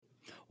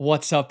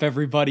What's up,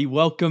 everybody?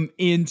 Welcome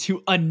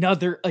into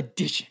another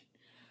edition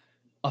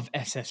of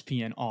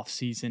SSPN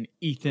Offseason.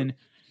 Ethan,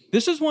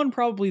 this is one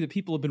probably that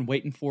people have been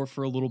waiting for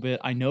a little bit.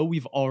 I know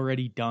we've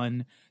already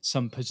done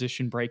some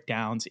position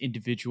breakdowns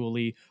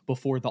individually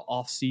before the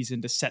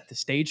offseason to set the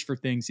stage for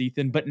things,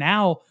 Ethan, but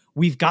now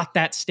we've got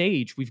that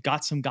stage. We've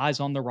got some guys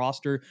on the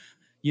roster.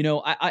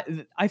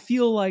 I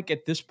feel like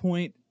at this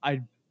point,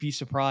 I'd be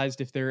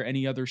surprised if there are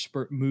any other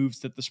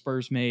moves that the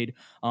Spurs made.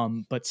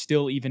 But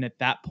still, even at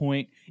that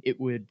point, it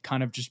would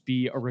kind of just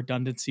be a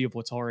redundancy of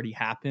what's already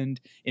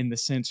happened in the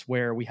sense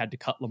where we had to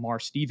cut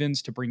Lamar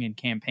Stevens to bring in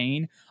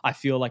Campaign. I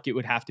feel like it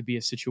would have to be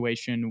a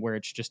situation where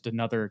it's just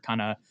another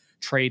kind of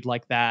trade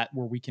like that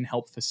where we can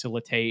help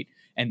facilitate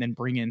and then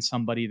bring in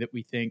somebody that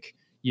we think,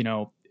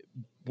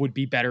 would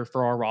be better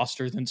for our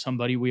roster than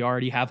somebody we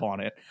already have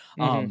on it.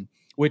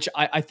 Which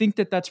I think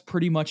that's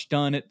pretty much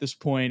done at this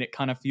point. It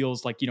kind of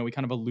feels like, we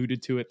kind of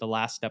alluded to it the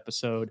last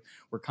episode.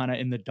 We're kind of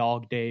in the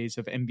dog days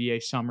of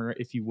NBA summer,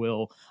 if you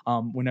will,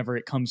 whenever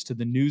it comes to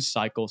the news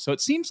cycle. So it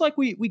seems like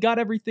we got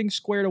everything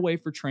squared away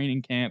for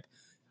training camp.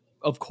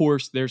 Of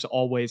course, there's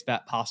always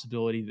that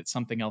possibility that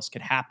something else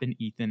could happen,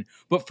 Ethan.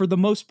 But for the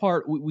most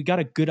part, we got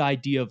a good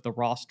idea of the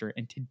roster.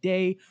 And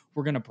today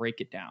we're going to break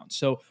it down.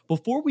 So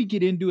before we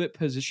get into it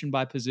position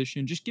by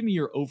position, just give me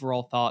your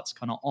overall thoughts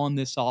kind of on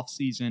this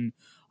offseason,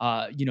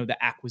 the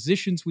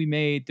acquisitions we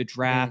made, the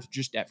draft,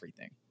 just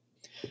everything.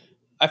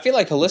 I feel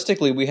like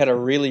holistically we had a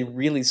really,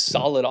 really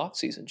solid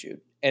offseason, Jude.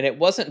 And it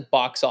wasn't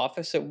box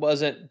office. It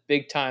wasn't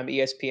big-time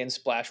ESPN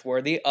splash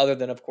worthy, other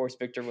than, of course,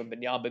 Victor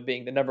Wembanyama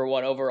being the number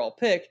one overall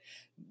pick,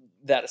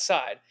 that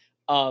aside.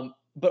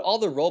 But all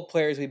the role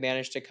players we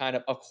managed to kind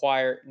of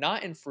acquire,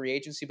 not in free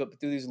agency, but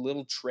through these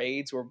little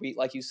trades where we,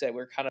 like you said,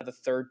 we're kind of the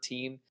third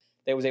team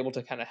that was able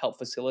to kind of help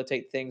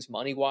facilitate things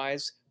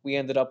money-wise. We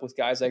ended up with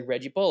guys like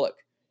Reggie Bullock,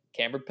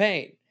 Cameron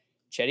Payne,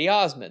 Chetty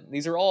Osman.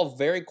 These are all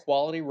very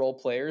quality role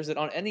players that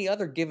on any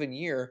other given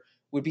year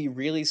would be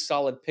really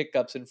solid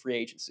pickups in free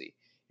agency.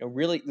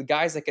 Really the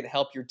guys that could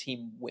help your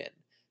team win.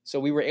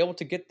 So we were able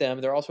to get them.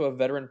 They're also a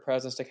veteran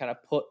presence to kind of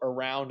put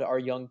around our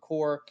young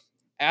core,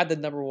 add the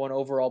number one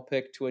overall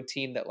pick to a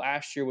team that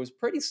last year was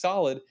pretty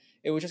solid.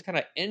 It was just kind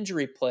of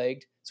injury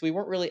plagued. So we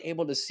weren't really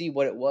able to see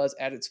what it was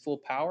at its full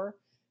power.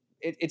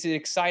 It's an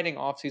exciting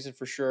offseason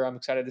for sure. I'm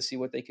excited to see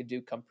what they could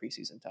do come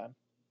preseason time.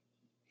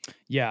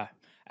 Yeah,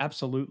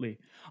 absolutely.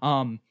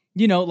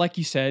 Like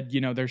you said,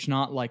 there's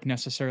not like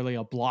necessarily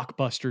a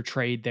blockbuster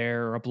trade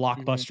there or a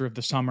blockbuster of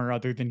the summer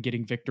other than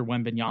getting Victor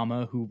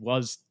Wembanyama, who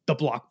was the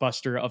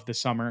blockbuster of the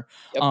summer.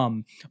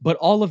 Yep. But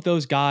all of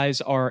those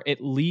guys are at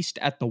least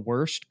at the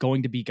worst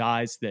going to be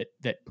guys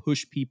that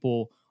push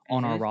people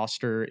on our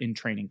roster in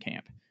training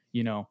camp,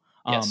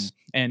 Yes.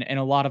 And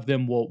a lot of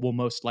them will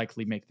most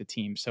likely make the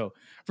team. So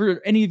for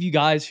any of you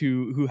guys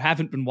who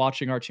haven't been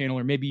watching our channel,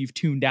 or maybe you've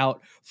tuned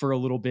out for a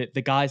little bit,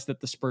 the guys that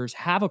the Spurs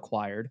have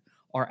acquired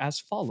are as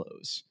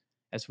follows.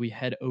 As we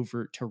head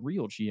over to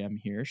Real GM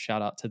here,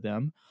 shout out to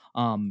them.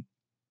 And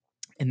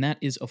that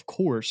is, of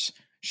course,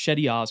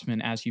 Chetty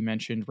Osman, as you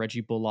mentioned,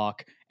 Reggie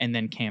Bullock, and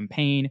then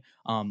Campaign.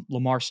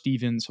 Lamar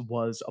Stevens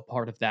was a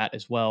part of that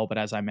as well. But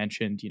as I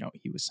mentioned,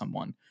 he was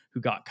someone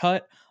who got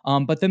cut.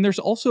 But then there's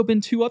also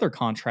been two other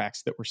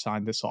contracts that were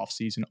signed this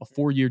offseason, a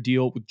 4-year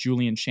deal with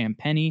Julian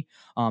Champagnie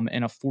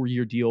and a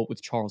 4-year deal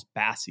with Charles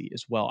Bassey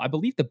as well. I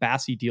believe the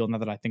Bassey deal, now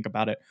that I think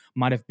about it,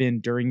 might have been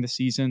during the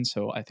season.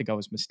 So I think I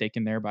was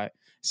mistaken there by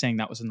saying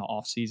that was in the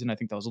offseason. I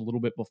think that was a little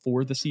bit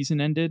before the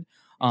season ended.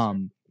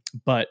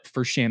 But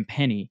for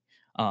Champagnie,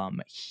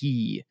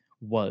 he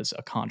was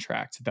a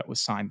contract that was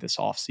signed this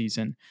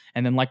offseason.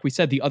 And then, like we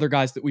said, the other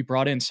guys that we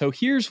brought in. So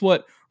here's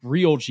what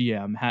Real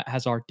GM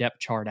has our depth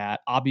chart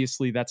at.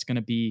 Obviously, that's going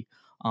to be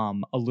a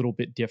little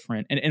bit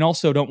different. And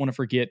also don't want to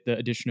forget the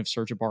addition of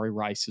Serge Ibaka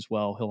Rice as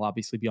well. He'll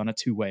obviously be on a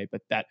 2-way,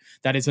 but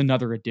that is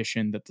another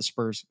addition that the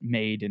Spurs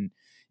made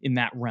in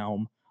that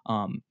realm.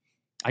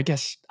 I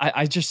guess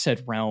I just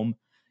said realm.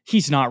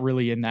 He's not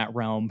really in that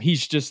realm.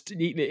 He's just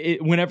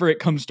whenever it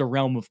comes to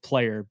realm of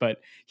player, but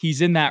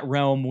he's in that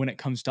realm when it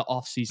comes to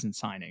off-season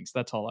signings.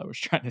 That's all I was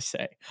trying to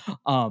say.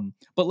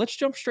 But let's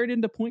jump straight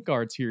into point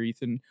guards here,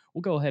 Ethan.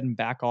 We'll go ahead and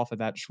back off of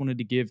that. Just wanted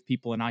to give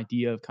people an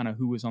idea of kind of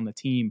who was on the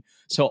team.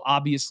 So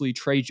obviously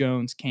Trey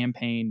Jones,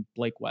 Campaign,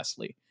 Blake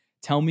Wesley.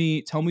 Tell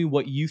me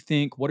what you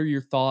think. What are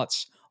your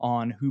thoughts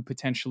on who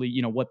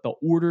potentially, what the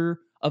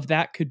order of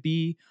that could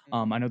be?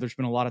 I know there's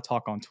been a lot of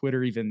talk on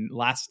Twitter. Even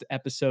last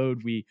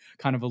episode, we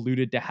kind of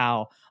alluded to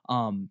how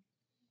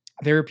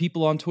there are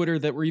people on Twitter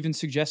that were even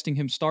suggesting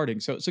him starting.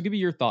 So give me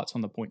your thoughts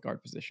on the point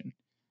guard position.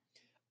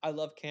 I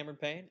love Cameron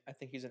Payne. I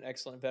think he's an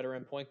excellent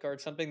veteran point guard,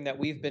 something that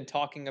we've been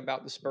talking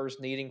about the Spurs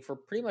needing for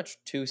pretty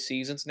much 2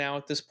 seasons now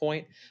at this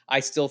point.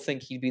 I still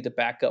think he'd be the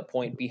backup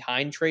point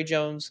behind Trey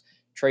Jones.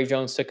 Trey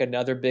Jones took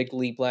another big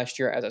leap last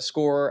year as a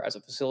scorer, as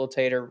a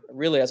facilitator,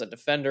 really as a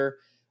defender.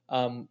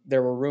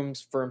 There were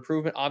rooms for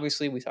improvement.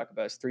 Obviously, we talk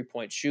about his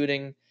 3-point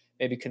shooting,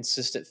 maybe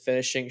consistent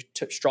finishing,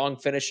 strong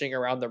finishing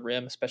around the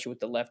rim, especially with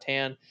the left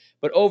hand.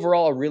 But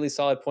overall, a really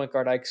solid point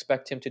guard. I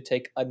expect him to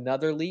take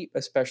another leap,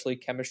 especially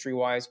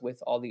chemistry-wise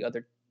with all the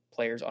other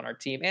players on our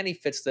team, and he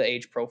fits the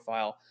age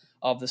profile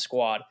of the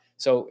squad.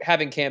 So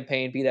having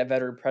Campaign be that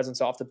veteran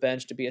presence off the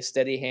bench to be a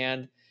steady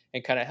hand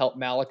and kind of help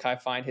Malachi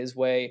find his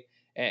way,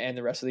 and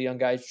the rest of the young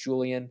guys,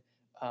 Julian,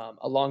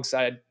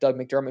 alongside Doug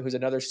McDermott, who's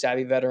another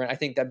savvy veteran, I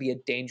think that'd be a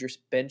dangerous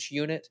bench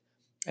unit.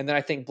 And then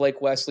I think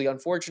Blake Wesley,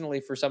 unfortunately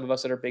for some of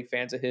us that are big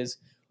fans of his,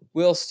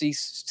 will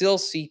still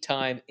see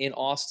time in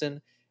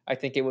Austin. I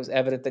think it was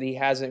evident that he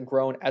hasn't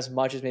grown as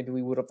much as maybe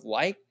we would have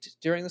liked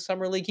during the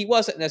summer league. He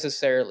wasn't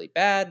necessarily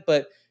bad,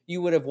 but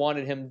you would have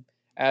wanted him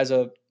as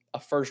a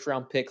first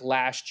round pick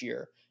last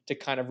year to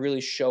kind of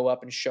really show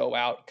up and show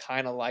out,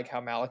 kind of like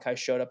how Malachi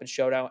showed up and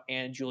showed out,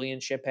 and Julian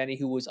Champagny,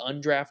 who was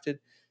undrafted.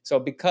 So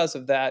because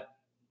of that,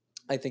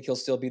 I think he'll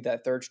still be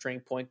that third string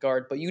point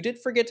guard. But you did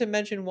forget to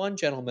mention one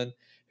gentleman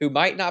who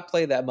might not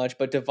play that much,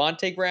 but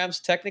Devontae Graham's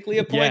technically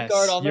a point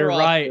guard on the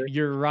roster.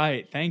 You're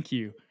right. Thank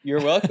you.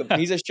 You're welcome.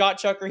 He's a shot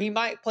chucker. He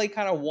might play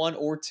kind of one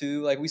or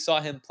two. Like we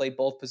saw him play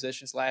both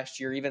positions last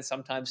year, even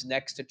sometimes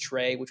next to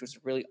Trey, which was a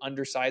really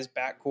undersized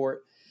backcourt.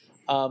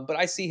 But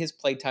I see his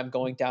play time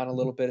going down a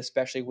little bit,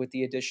 especially with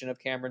the addition of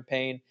Cameron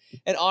Payne.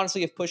 And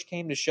honestly, if push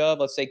came to shove,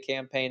 let's say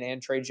Cam Payne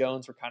and Trey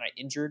Jones were kind of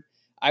injured,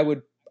 I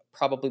would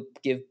probably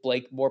give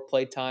Blake more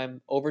play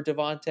time over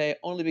Devontae,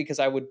 only because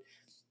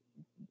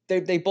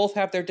they both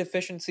have their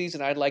deficiencies,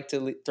 and I'd like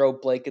to throw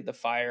Blake in the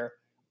fire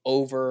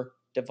over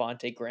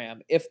Devontae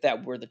Graham if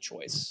that were the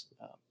choice.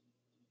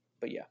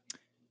 But yeah.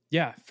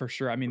 Yeah, for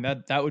sure. I mean,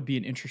 that would be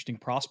an interesting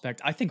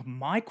prospect. I think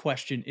my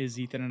question is,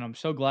 Ethan, and I'm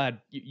so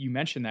glad you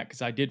mentioned that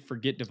because I did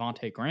forget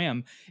Devontae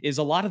Graham, is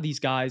a lot of these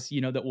guys,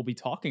 that we'll be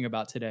talking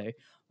about today,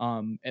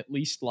 at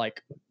least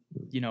like,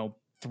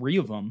 3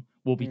 of them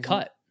will be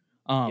cut.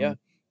 Yeah.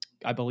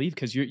 I believe,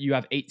 because you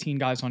have 18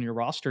 guys on your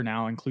roster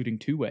now, including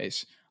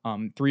two-ways.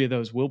 3 of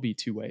those will be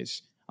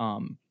two-ways.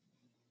 On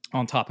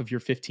top of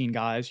your 15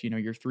 guys,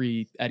 your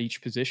 3 at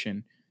each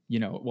position.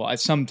 Well,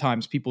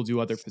 sometimes people do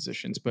other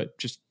positions, but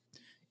just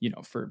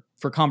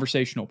for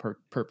conversational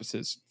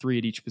purposes, 3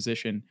 at each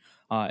position,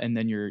 and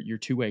then your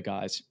two-way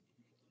guys.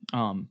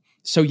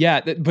 So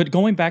yeah, but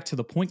going back to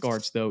the point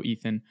guards though,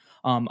 Ethan,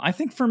 I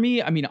think for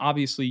me, I mean,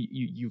 obviously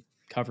you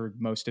covered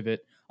most of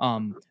it.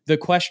 The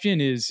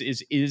question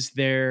is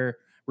there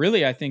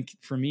really, I think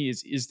for me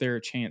is there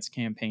a chance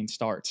Campaign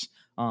starts?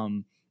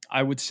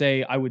 I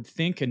would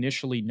think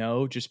initially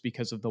no, just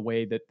because of the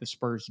way that the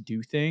Spurs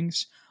do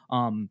things.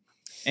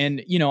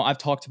 And, I've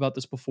talked about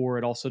this before.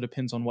 It also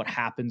depends on what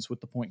happens with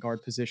the point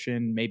guard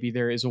position. Maybe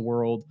there is a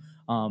world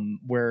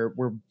where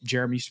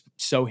Jeremy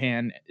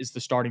Sohan is the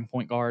starting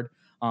point guard.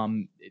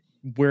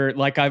 Where,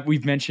 like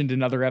we've mentioned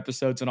in other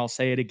episodes, and I'll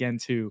say it again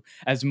too,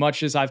 as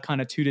much as I've kind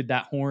of tooted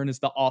that horn as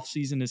the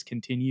offseason has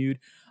continued,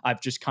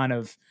 I've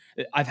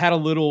had a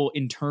little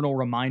internal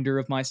reminder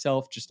of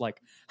myself, just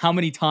like how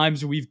many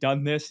times we've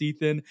done this,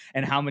 Ethan,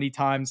 and how many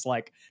times,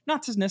 like,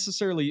 not to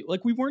necessarily,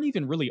 like, we weren't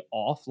even really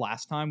off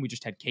last time. We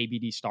just had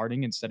KBD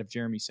starting instead of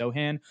Jeremy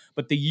Sohan.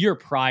 But the year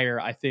prior,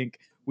 I think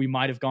we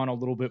might have gone a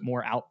little bit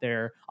more out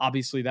there.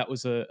 Obviously, that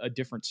was a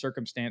different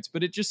circumstance,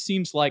 but it just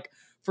seems like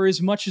for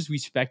as much as we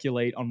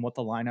speculate on what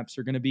the lineups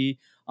are going to be,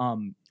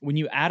 when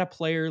you add a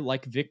player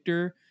like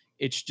Victor,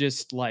 it's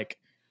just like,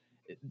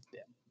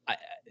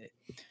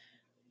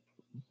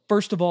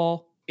 first of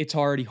all, it's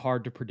already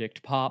hard to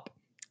predict Pop.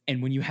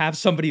 And when you have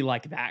somebody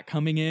like that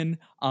coming in,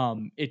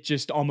 it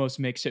just almost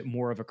makes it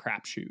more of a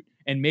crapshoot.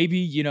 And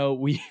maybe,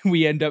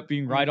 we end up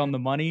being right on the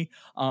money.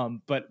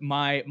 But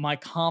my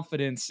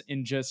confidence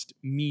in just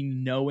me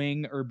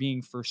knowing or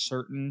being for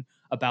certain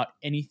about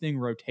anything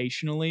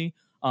rotationally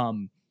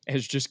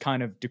has just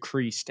kind of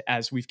decreased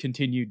as we've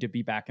continued to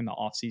be back in the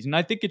offseason.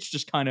 I think it's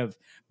just kind of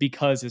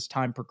because as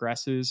time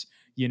progresses,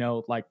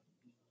 like,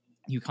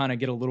 you kind of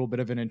get a little bit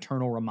of an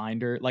internal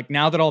reminder. Like,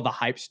 now that all the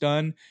hype's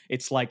done,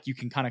 it's like you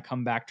can kind of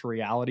come back to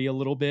reality a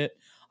little bit.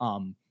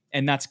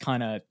 And that's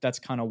kind of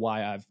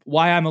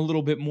why I'm a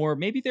little bit more,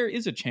 maybe there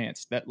is a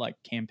chance that like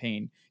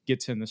Campaign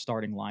gets in the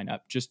starting lineup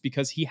just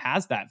because he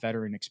has that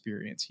veteran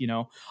experience.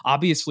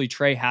 Obviously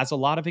Trey has a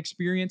lot of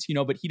experience,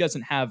 but he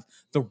doesn't have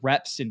the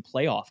reps in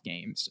playoff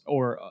games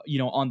or,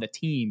 on the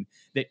team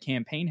that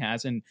Campaign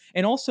has. And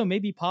also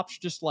maybe Pop's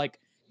just like,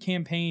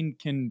 Campaign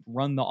can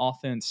run the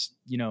offense,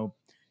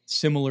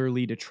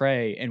 similarly to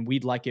Trey, and we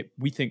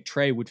think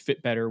Trey would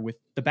fit better with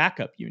the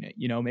backup unit.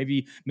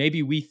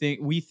 Maybe we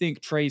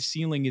think Trey's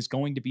ceiling is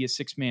going to be a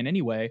 6-man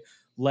anyway.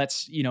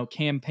 Let's,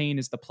 Campaign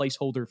is the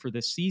placeholder for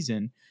this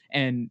season,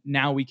 and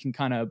now we can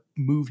kind of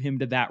move him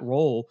to that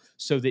role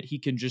so that he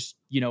can just,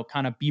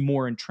 kind of be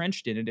more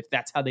entrenched in it if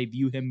that's how they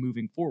view him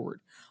moving forward.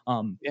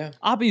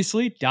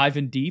 Obviously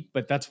diving deep,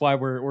 but that's why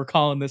we're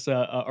calling this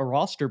a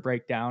roster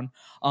breakdown.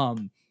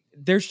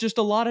 There's just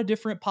a lot of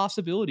different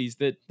possibilities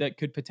that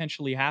could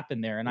potentially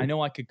happen there. And I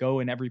know I could go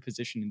in every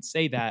position and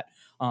say that,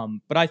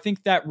 but I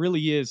think that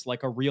really is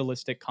like a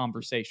realistic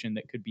conversation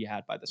that could be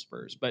had by the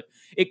Spurs. But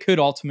it could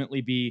ultimately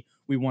be,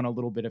 we want a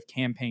little bit of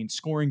Campaign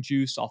scoring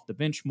juice off the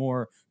bench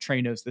more.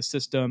 Trey knows the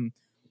system.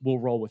 we'll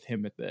roll with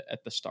him at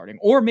the starting.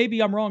 Or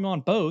maybe I'm wrong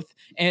on both,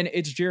 and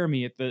it's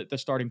Jeremy at the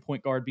starting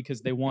point guard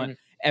because they want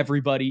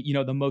everybody,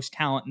 the most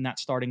talent in that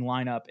starting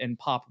lineup. And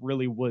Pop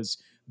really was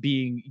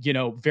being,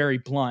 very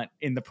blunt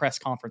in the press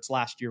conference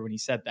last year when he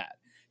said that,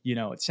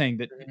 it's saying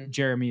that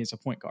Jeremy is a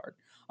point guard.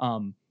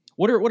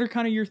 What are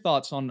kind of your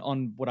thoughts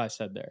on what I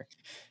said there?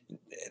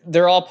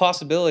 They're all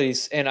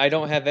possibilities, and I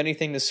don't have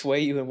anything to sway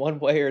you in one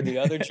way or the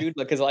other, Jude,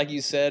 because like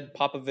you said,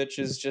 Popovich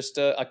is just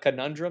a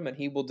conundrum, and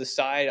he will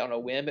decide on a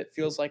whim, it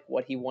feels like,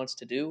 what he wants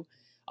to do.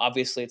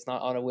 Obviously, it's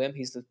not on a whim.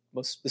 He's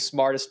the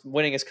smartest,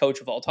 winningest coach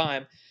of all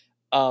time.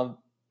 But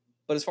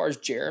as far as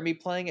Jeremy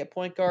playing at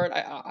point guard,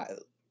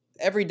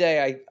 every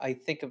day I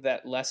think of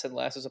that less and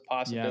less as a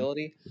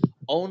possibility,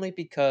 only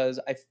because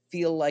I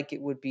feel like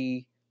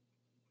you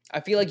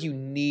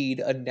need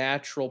a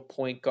natural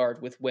point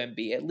guard with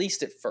Wemby, at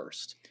least at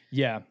first.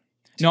 Yeah.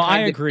 No, I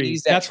agree.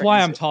 That's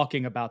why I'm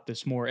talking about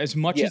this more. As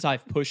much as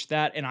I've pushed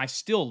that, and I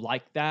still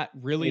like that,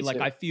 really, like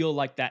I feel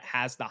like that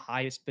has the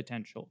highest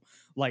potential,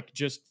 like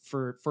just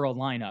for a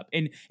lineup.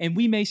 And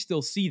we may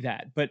still see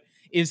that, but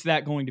is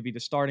that going to be the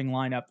starting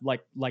lineup?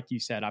 Like you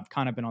said, I've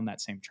kind of been on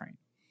that same train.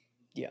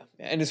 Yeah.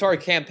 And as far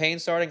as campaign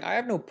starting, I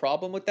have no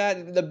problem with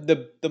that.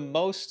 The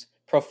most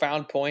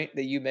profound point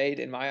that you made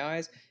in my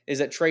eyes is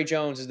that Trey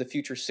Jones is the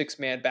future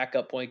 6-man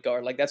backup point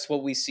guard. Like, that's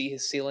what we see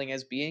his ceiling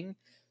as being.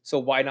 So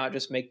why not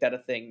just make that a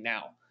thing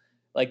now?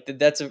 Like,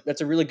 that's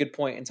a really good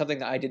point, and something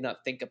that I did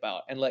not think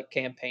about, and let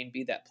campaign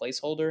be that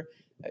placeholder.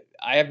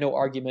 I have no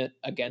argument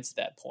against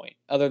that point,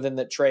 other than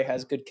that Trey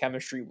has good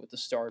chemistry with the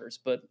starters.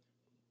 But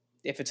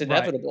if it's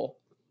inevitable,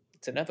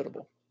 it's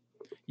inevitable.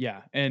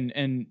 Yeah,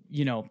 and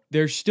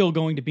there's still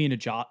going to be an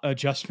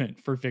adjustment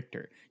for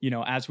Victor,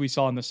 as we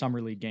saw in the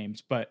Summer League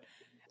games. But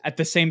at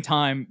the same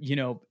time,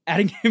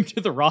 adding him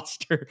to the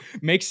roster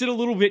makes it a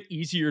little bit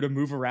easier to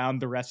move around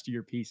the rest of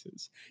your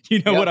pieces.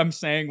 You know what I'm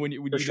saying? When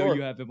you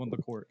have him on the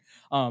court.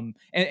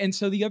 And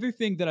so the other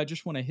thing that I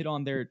just want to hit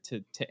on there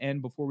to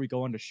end before we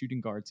go on to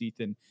shooting guards,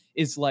 Ethan,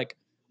 is like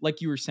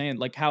you were saying,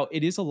 like how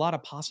it is a lot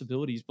of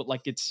possibilities, but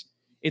like it's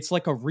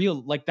like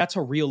that's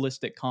a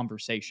realistic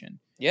conversation.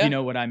 Yeah. You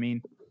know what I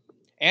mean?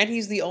 And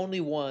he's the only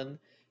one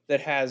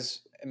that has,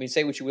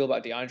 say what you will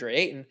about DeAndre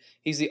Ayton,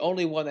 he's the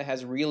only one that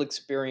has real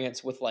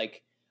experience with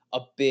like a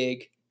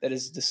big that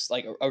is just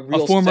like a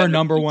real former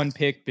number one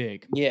pick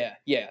big. Yeah.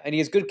 And he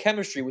has good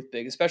chemistry with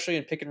big, especially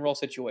in pick and roll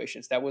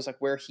situations. That was like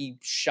where he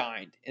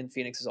shined in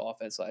Phoenix's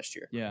offense last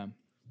year. Yeah.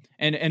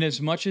 And as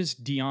much as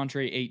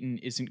DeAndre Ayton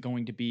isn't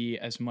going to be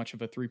as much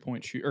of a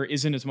 3-point shooter, or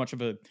isn't as much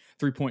of a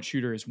 3-point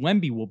shooter as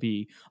Wemby will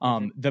be,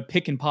 the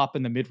pick and pop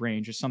in the mid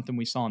range is something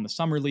we saw in the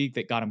Summer League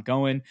that got him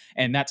going,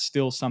 and that's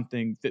still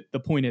something that the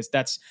point is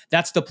that's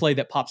the play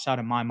that pops out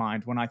in my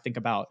mind when I think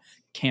about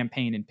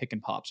campaign and pick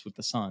and pops with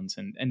the Suns,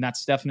 and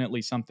that's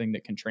definitely something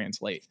that can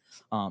translate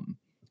to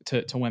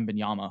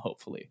Wembanyama,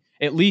 hopefully,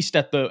 at least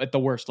at the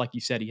worst, like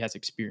you said, he has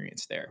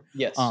experience there.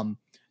 Yes.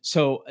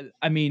 So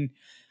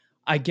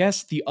I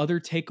guess the other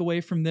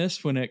takeaway from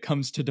this when it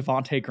comes to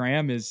Devontae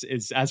Graham is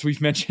as we've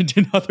mentioned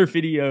in other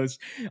videos,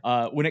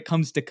 when it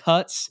comes to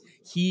cuts,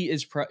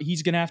 he's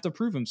going to have to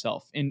prove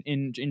himself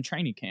in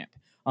training camp.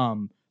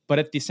 But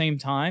at the same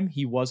time,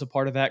 he was a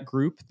part of that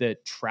group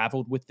that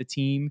traveled with the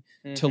team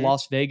to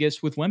Las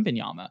Vegas with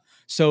Wembanyama.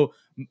 So,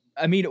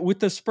 with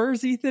the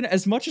Spurs, Ethan,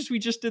 as much as we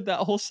just did that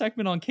whole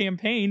segment on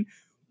campaign,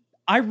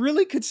 I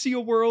really could see a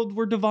world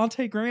where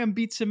Devontae Graham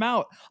beats him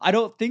out. I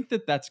don't think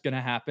that that's going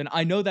to happen.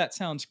 I know that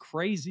sounds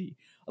crazy.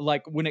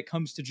 Like when it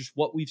comes to just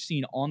what we've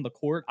seen on the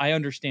court, I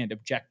understand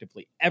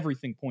objectively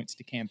everything points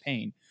to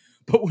campaign.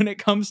 But when it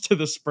comes to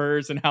the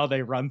Spurs and how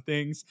they run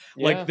things,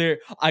 the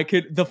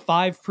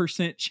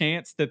 5%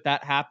 chance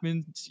that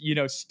happens,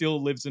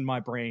 still lives in my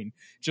brain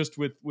just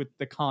with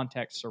the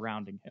context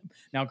surrounding him.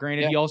 Now,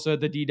 granted, he also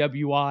had the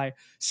DWI,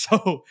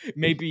 so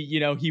maybe,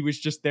 he was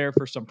just there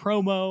for some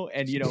promo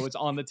and, was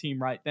on the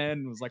team right then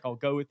and was like, I'll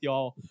go with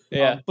y'all.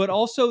 Yeah. But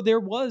also there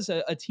was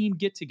a team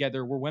get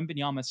together where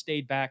Wembanyama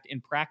stayed back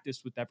and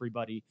practiced with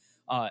everybody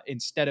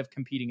instead of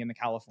competing in the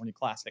California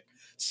Classic.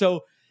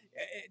 So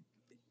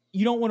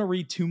you don't want to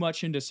read too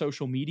much into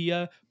social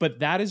media, but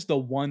that is the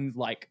one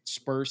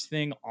Spurs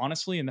thing,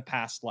 honestly, in the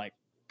past,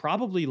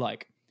 probably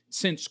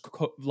since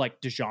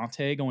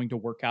DeJounte going to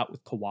work out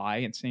with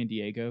Kawhi in San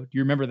Diego. Do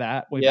you remember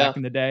that way back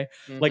in the day?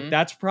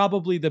 That's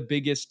probably the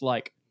biggest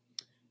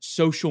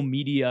social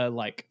media,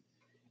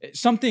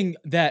 something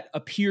that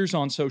appears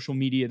on social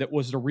media that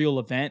was a real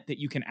event that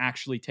you can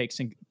actually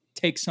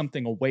take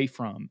something away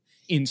from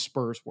in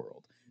Spurs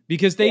world,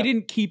 because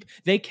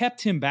they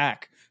kept him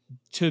back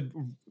to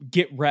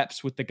get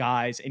reps with the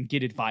guys and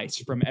get advice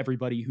from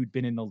everybody who'd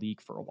been in the league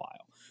for a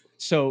while.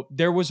 So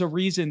there was a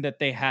reason that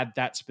they had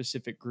that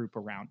specific group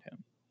around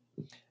him.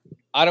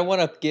 I don't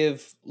want to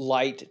give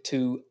light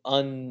to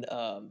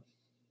unfounded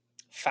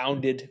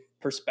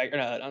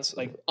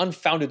perspective,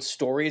 unfounded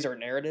stories or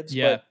narratives.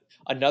 Yeah. But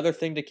Another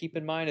thing to keep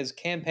in mind is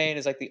Campaign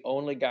is like the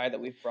only guy that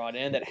we've brought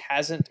in that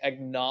hasn't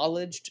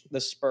acknowledged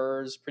the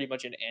Spurs pretty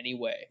much in any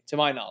way, to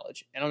my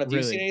knowledge. I don't know if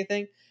you've seen Really.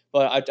 anything,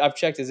 but I've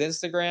checked his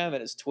Instagram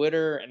and his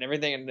Twitter and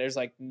everything, and there's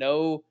like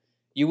no,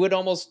 you would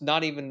almost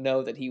not even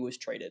know that he was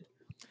traded.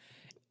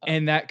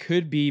 And that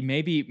could be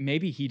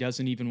maybe he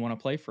doesn't even want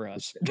to play for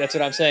us. That's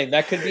what I'm saying.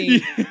 That could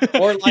be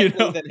more likely You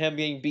know? than him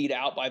being beat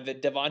out by the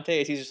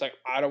Devontae. He's just like,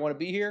 I don't want to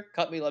be here.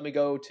 Cut me. Let me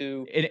go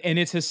to. And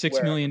it's a $6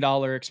 wherever.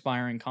 million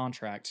expiring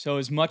contract. So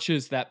as much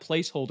as that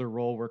placeholder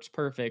role works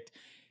perfect,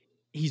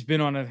 he's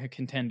been on a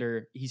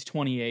contender. He's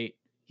 28.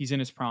 He's in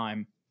his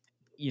prime.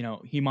 You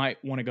know, he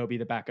might want to go be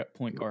the backup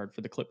point guard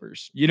for the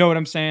Clippers. You know what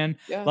I'm saying?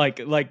 Yeah.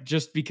 Like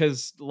just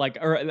because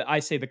or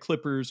I say the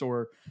Clippers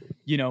or,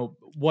 you know,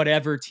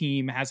 whatever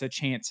team has a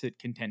chance at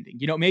contending.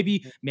 You know,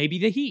 maybe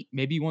the Heat.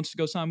 Maybe he wants to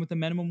go sign with a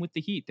minimum with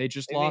the Heat. They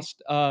just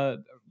lost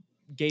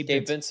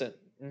Gabe Vincent.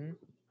 Mm-hmm.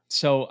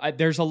 So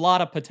there's a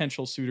lot of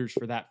potential suitors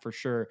for that for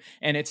sure.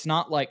 And it's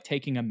not like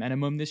taking a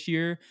minimum this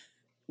year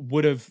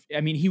would have,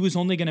 I mean, he was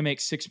only going to make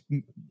 $6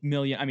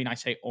 million. I mean, I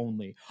say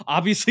only,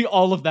 obviously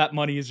all of that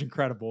money is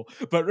incredible,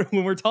 but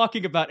when we're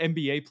talking about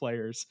NBA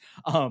players,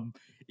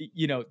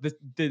 you know,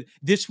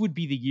 this would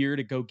be the year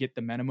to go get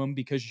the minimum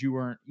because you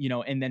weren't, you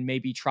know, and then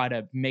maybe try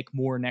to make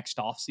more next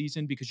off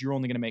season because you're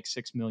only going to make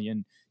 $6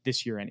 million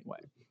this year anyway.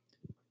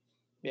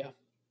 Yeah.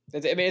 I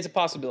mean, it's a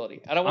possibility.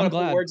 I don't want to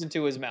put words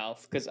into his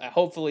mouth because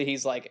hopefully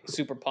he's like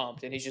super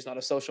pumped and he's just not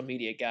a social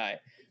media guy,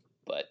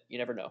 but you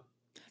never know.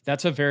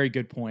 That's a very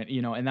good point,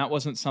 you know, and that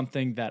wasn't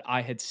something that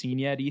I had seen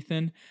yet,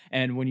 Ethan.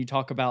 And when you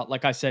talk about,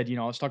 like I said, you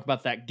know, I was talking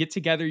about that get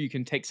together, you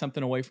can take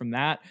something away from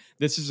that.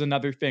 This is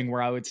another thing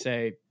where I would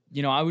say,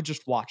 you know, I would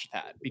just watch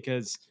that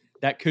because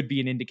that could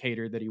be an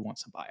indicator that he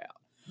wants a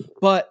buyout.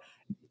 But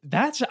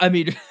that's, I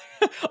mean,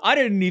 I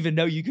didn't even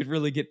know you could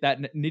really get that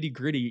nitty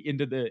gritty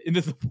into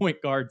the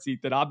point guard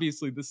seat. That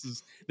obviously this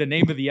is the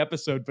name of the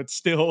episode, but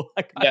still,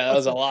 like, yeah, that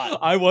was a lot.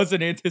 I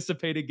wasn't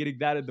anticipating getting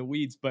that in the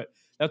weeds, but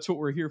that's what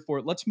we're here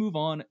for. Let's move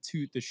on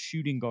to the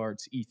shooting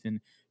guards, Ethan.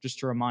 Just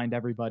to remind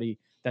everybody,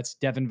 that's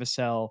Devin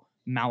Vassell,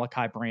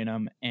 Malachi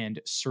Branham, and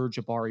Serge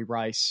Jabari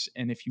Rice.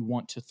 And if you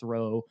want to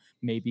throw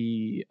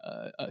maybe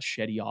a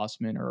Shetty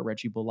Osman or a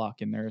Reggie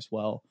Bullock in there as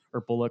well,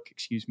 or Bullock,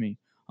 excuse me.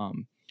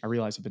 I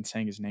realize I've been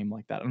saying his name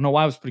like that. I don't know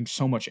why I was putting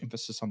so much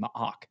emphasis on the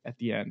Ock at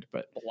the end,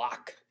 but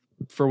Block.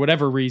 For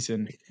whatever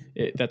reason,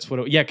 that's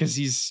what. Because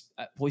he's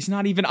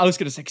not even. I was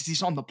going to say because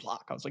he's on the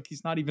block. I was like,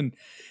 he's not even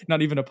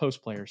a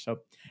post player. So,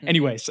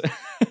 anyways,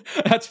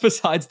 that's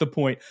besides the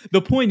point.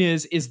 The point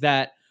is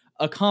that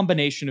a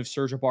combination of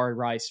Serge Jabari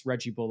Rice,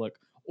 Reggie Bullock,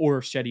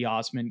 or Shetty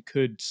Osman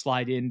could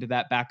slide into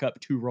that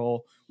backup 2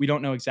 role. We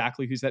don't know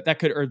exactly who's that. That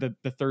could, or the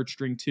third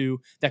string 2.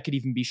 That could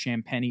even be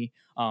Champagny.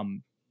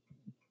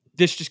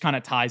 This just kind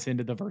of ties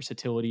into the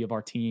versatility of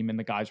our team and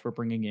the guys we're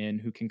bringing in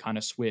who can kind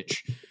of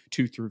switch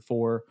 2 through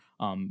 4.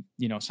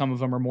 You know, some of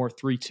them are more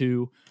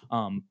 3-2,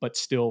 but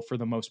still for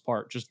the most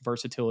part, just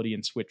versatility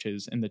and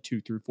switches in the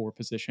 2 through 4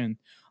 position.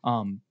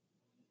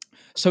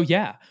 So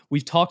yeah,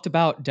 we've talked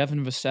about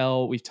Devin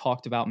Vassell. We've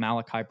talked about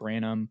Malachi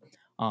Branham.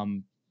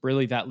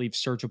 Really that leaves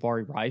Serge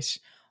Jabari Rice.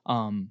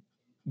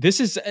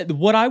 This is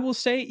what I will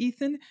say,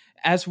 Ethan,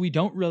 as we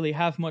don't really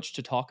have much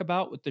to talk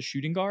about with the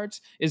shooting guards,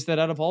 is that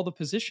out of all the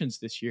positions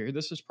this year,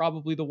 this is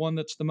probably the one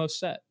that's the most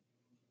set.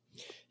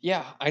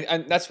 Yeah,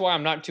 I that's why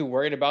I'm not too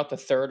worried about the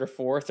 3rd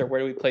or 4th or where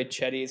do we play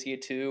Chetty? Is he a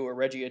 2 or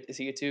Reggie? Is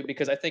he a 2?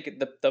 Because I think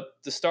the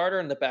starter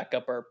and the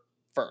backup are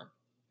firm.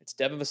 It's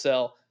Devin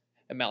Vassell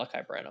and Malachi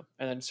Branham,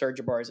 and then Serge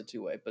Jabari is a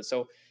 2-way. But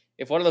so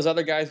if one of those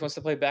other guys wants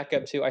to play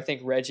backup too, I think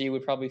Reggie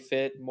would probably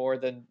fit more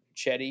than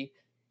Chetty.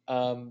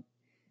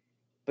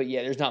 But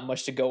yeah, there's not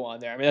much to go on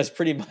there. I mean, that's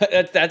pretty much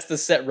that's the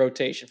set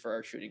rotation for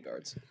our shooting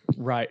guards.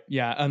 Right.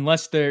 Yeah.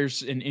 Unless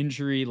there's an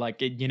injury, like,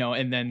 you know,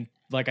 and then,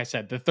 like I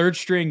said, the third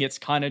string, it's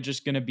kind of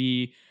just going to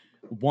be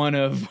one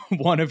of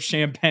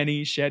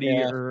Champagny,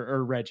 Shetty,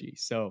 or Reggie.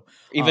 So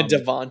even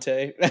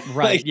Devontae.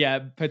 Right. Yeah.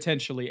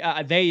 Potentially.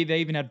 They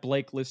even had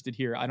Blake listed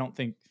here. I don't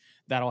think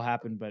that'll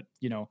happen, but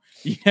you know,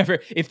 you never,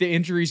 if the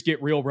injuries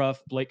get real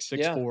rough, Blake's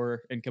 6'4"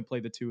 and can play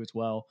the 2 as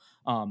well.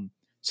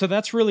 So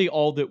that's really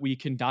all that we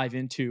can dive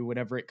into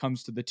whenever it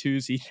comes to the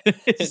 2s.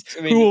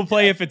 Who will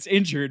play if it's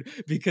injured,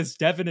 because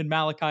Devin and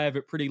Malachi have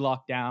it pretty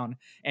locked down.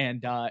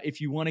 And if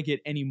you want to get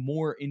any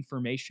more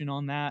information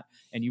on that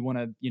and you want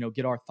to, you know,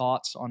 get our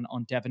thoughts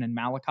on Devin and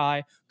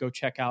Malachi, go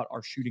check out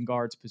our shooting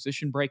guards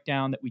position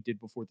breakdown that we did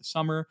before the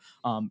summer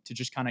to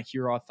just kind of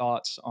hear our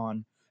thoughts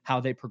on how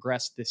they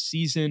progressed this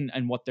season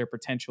and what their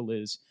potential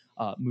is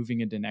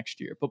moving into next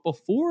year. But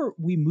before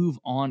we move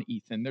on,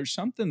 Ethan, there's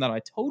something that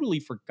I totally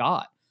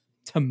forgot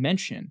to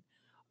mention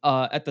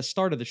at the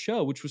start of the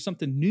show, which was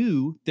something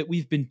new that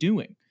we've been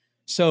doing.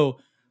 So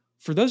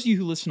for those of you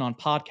who listen on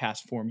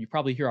podcast form, you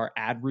probably hear our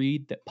ad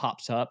read that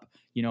pops up,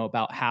 you know,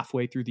 about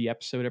halfway through the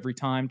episode every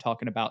time,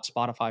 talking about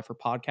Spotify for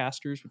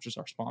podcasters, which is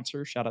our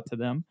sponsor. Shout out to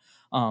them.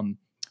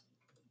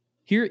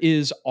 Here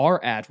is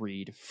our ad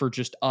read for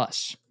just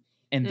us.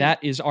 And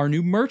that is our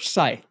new merch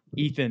site,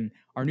 Ethan,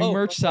 our new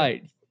merch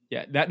site.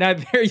 Yeah, that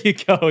there you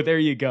go. There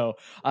you go.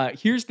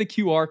 Here's the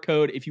QR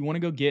code. If you want to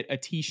go get a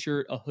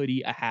t-shirt, a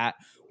hoodie, a hat,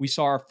 we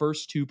saw our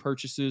first 2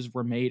 purchases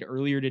were made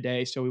earlier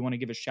today. So we want to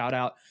give a shout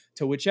out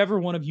to whichever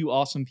one of you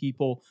awesome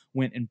people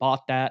went and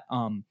bought that.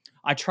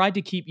 I tried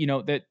to keep,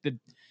 that the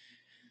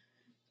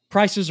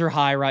prices are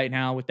high right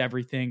now with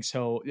everything.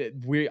 So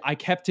I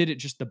kept it at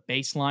just the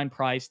baseline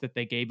price that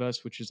they gave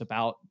us, which is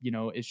about,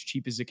 as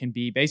cheap as it can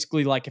be.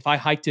 Basically, like if I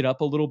hiked it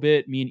up a little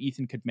bit, me and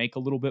Ethan could make a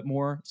little bit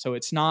more. So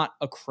it's not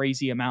a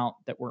crazy amount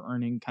that we're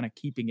earning, kind of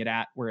keeping it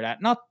at where it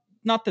at.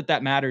 Not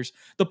that matters.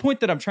 The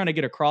point that I'm trying to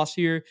get across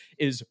here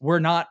is we're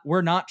not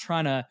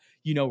trying to,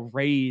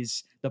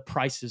 raise the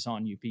prices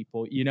on you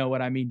people. You know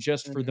what I mean?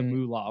 Just for the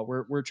moolah.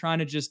 We're trying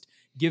to just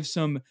give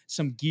some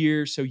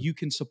gear so you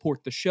can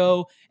support the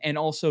show and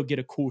also get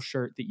a cool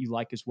shirt that you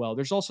like as well.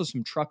 There's also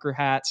some trucker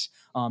hats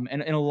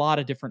and a lot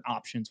of different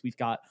options. We've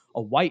got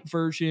a white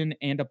version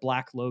and a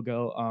black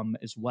logo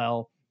as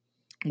well.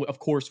 Of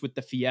course, with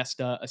the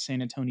Fiesta, a San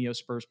Antonio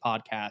Spurs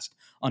podcast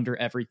under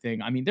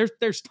everything. I mean,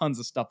 there's tons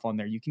of stuff on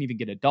there. You can even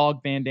get a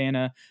dog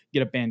bandana,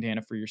 get a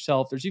bandana for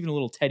yourself. There's even a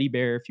little teddy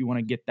bear if you want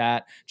to get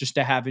that just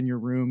to have in your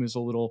room as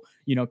a little,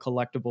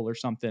 collectible or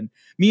something.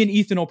 Me and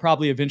Ethan will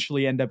probably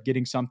eventually end up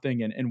getting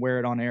something and wear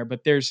it on air,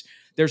 but there's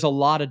a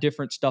lot of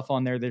different stuff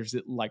on there. There's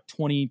like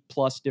 20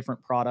 plus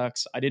different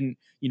products. I didn't,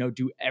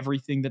 do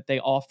everything that they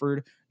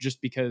offered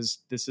just because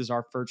this is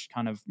our first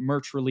kind of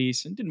merch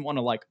release and didn't want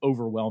to like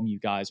overwhelm you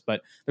guys,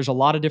 but there's a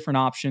lot of different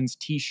options: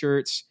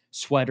 t-shirts,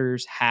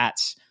 sweaters,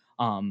 hats,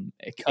 cups,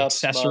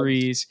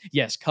 accessories, mugs.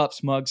 Yes,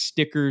 cups, mugs,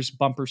 stickers,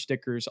 bumper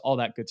stickers, all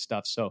that good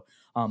stuff. So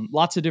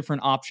lots of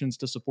different options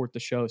to support the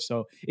show.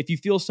 So if you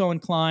feel so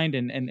inclined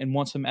and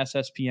want some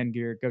SSPN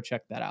gear, go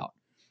check that out.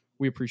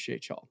 We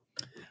appreciate y'all.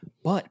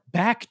 But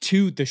back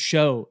to the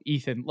show,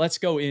 Ethan, let's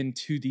go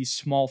into these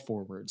small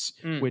forwards,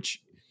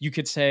 which you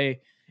could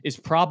say is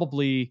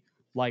probably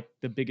like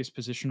the biggest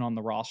position on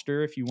the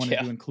roster if you wanted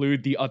to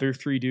include the other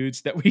 3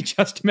 dudes that we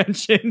just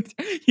mentioned,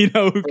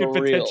 who could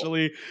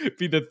potentially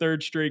be the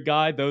third string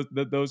guy.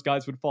 Those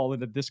guys would fall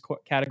into this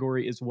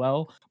category as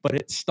well. But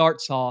it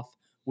starts off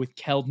with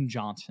Keldon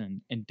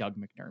Johnson and Doug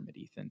McDermott.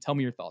 Ethan, tell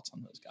me your thoughts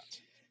on those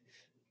guys.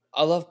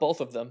 I love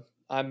both of them.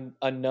 I'm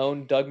a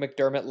known Doug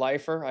McDermott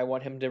lifer. I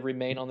want him to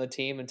remain on the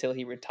team until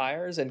he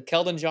retires. And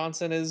Keldon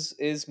Johnson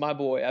is my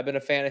boy. I've been a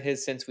fan of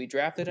his since we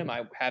drafted him.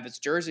 I have his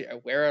jersey. I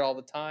wear it all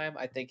the time.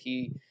 I think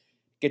he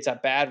gets a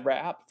bad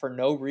rap for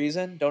no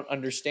reason. Don't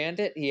understand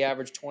it. He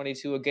averaged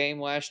 22 a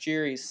game last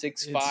year. He's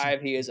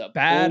 6'5". He is a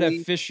bad bully.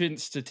 Efficient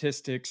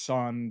statistics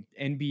on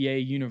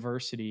NBA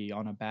University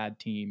on a bad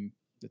team.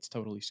 That's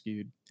totally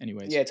skewed.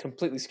 Anyways. Yeah, it's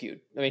completely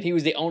skewed. I mean, he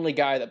was the only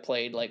guy that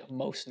played like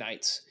most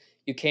nights.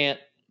 You can't.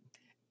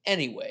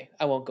 Anyway,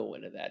 I won't go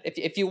into that.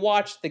 If you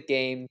watched the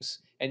games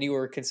and you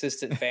were a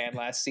consistent fan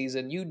last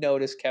season, you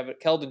noticed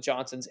Keldon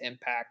Johnson's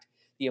impact,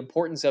 the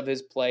importance of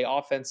his play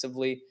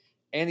offensively,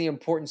 and the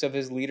importance of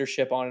his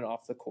leadership on and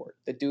off the court.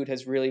 The dude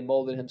has really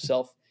molded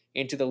himself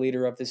into the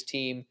leader of this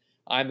team.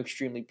 I'm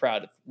extremely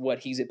proud of what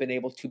he's been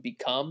able to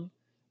become,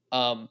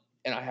 and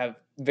I have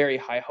very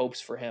high hopes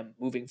for him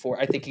moving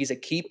forward. I think he's a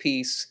key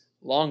piece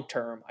long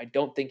term. I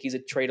don't think he's a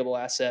tradable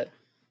asset.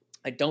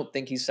 I don't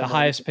think he's the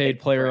highest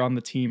paid player on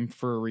the team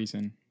for a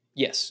reason.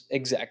 Yes,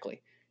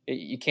 exactly.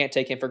 You can't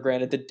take him for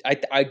granted.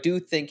 I do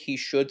think he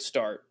should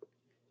start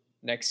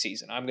next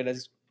season. I'm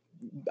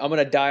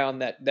gonna die on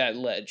that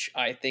ledge.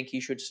 I think he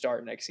should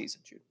start next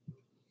season, Jude.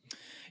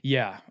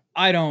 Yeah,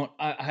 I don't.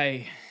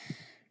 I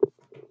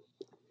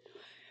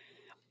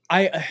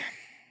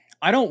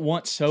don't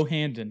want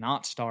Sohan to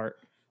not start.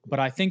 But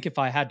I think if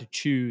I had to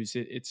choose,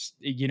 it's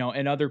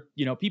and other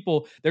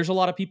people. There's a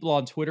lot of people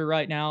on Twitter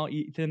right now,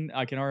 Ethan.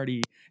 I can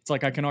already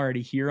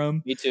hear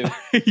them. Me too.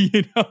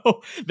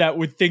 That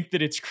would think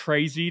that it's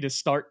crazy to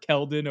start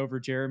Keldon over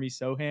Jeremy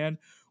Sohan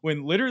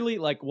when literally,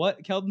 like,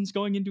 what, Keldon's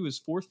going into his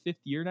 5th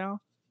year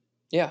now.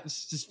 Yeah,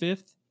 this is his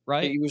 5th,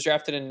 right? He was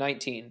drafted in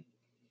 19.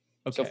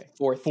 Okay, so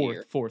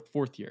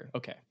fourth year.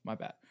 Okay, my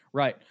bad.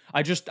 Right.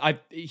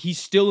 He's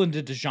still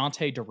into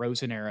DeJounte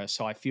DeRozan era,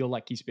 so I feel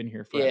like he's been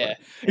here forever.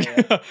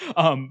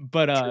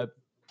 Yeah.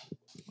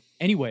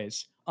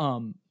 Anyways,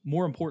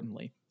 more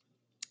importantly,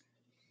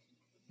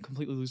 I'm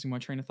completely losing my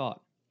train of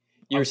thought.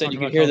 You were saying you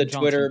could hear the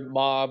Twitter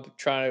mob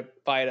trying to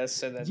fight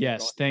us. And then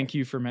yes, thank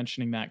you for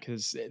mentioning that,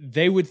 because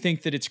they would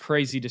think that it's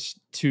crazy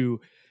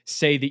to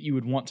say that you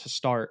would want to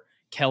start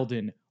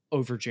Keldon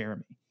over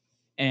Jeremy.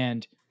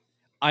 And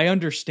I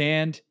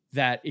understand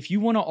that if you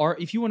want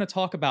to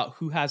talk about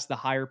who has the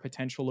higher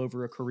potential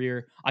over a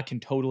career, I can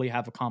totally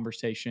have a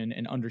conversation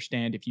and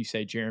understand if you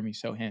say Jeremy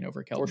Sohan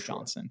over Keldon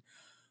Johnson.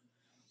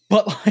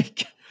 But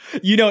like,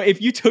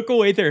 if you took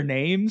away their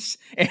names,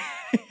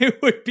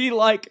 it would be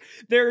like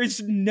there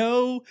is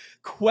no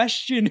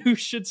question who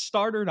should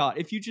start or not.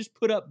 If you just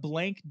put up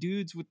blank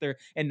dudes with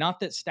and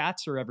not that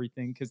stats are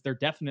everything, because they're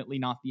definitely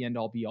not the end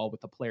all be all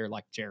with a player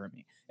like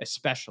Jeremy,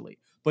 especially.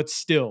 But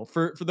still,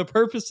 for the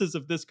purposes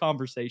of this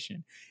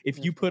conversation,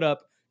 if you put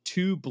up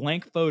 2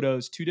 blank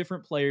photos, 2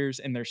 different players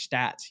and their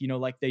stats,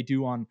 like they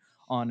do on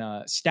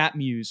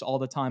StatMuse all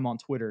the time on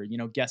Twitter,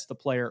 guess the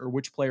player or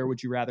which player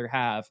would you rather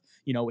have,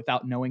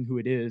 without knowing who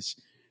it is,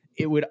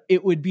 it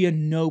would be a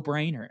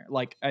no-brainer.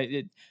 Like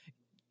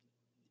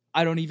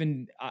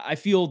I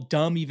feel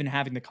dumb even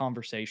having the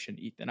conversation,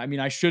 Ethan. I mean,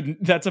 I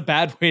shouldn't, that's a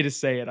bad way to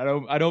say it.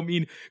 I don't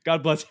mean,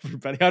 God bless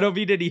everybody, I don't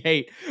mean any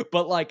hate,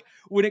 but like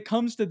when it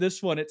comes to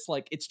this one, it's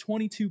like, it's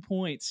 22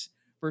 points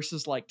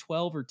versus like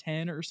 12 or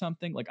 10 or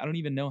something. Like, I don't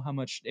even know how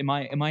much, am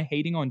I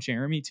hating on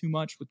Jeremy too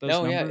much with those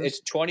No, numbers? yeah, it's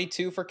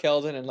 22 for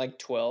Keldon and like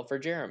 12 for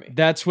Jeremy.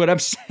 That's what I'm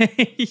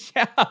saying.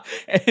 Yeah.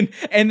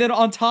 And then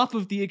on top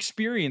of the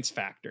experience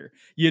factor,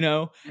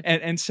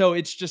 and so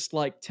it's just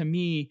like, to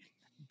me,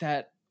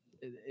 that,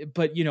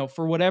 but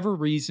for whatever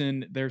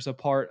reason, there's a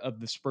part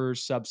of the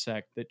Spurs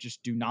subsect that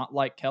just do not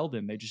like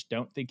Keldon. They just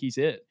don't think he's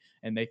it,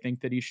 and they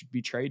think that he should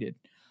be traded.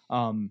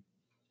 And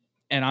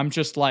I'm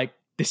just like,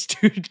 this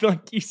dude,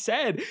 like you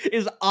said,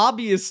 is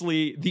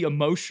obviously the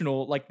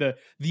emotional, like the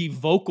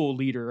vocal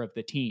leader of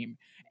the team,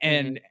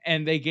 and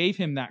they gave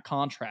him that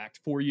contract,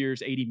 4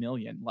 years, 80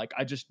 million. Like,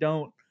 I just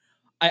don't.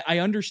 I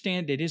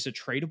understand it is a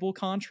tradable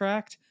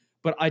contract,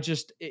 but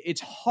it's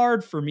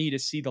hard for me to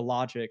see the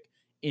logic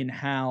in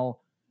how.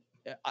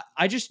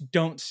 I just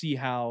don't see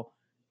how,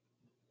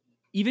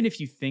 even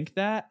if you think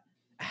that,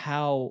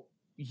 how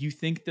you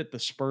think that the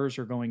Spurs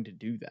are going to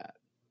do that.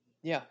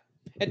 Yeah.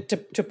 And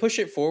to push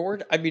it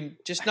forward, I mean,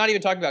 just not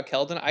even talking about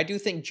Keldon, I do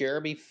think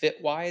Jeremy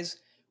fit-wise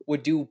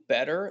would do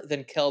better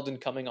than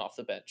Keldon coming off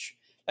the bench.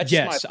 That's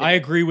yes, I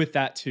agree with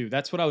that too.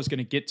 That's what I was going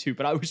to get to,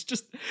 but I'm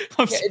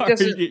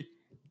sorry.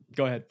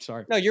 Go ahead.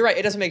 Sorry. No, you're right.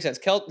 It doesn't make sense.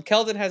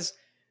 Keldon has...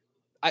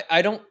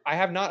 I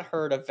have not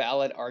heard a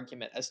valid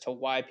argument as to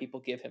why people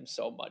give him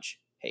so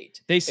much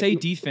hate. They say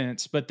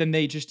defense, but then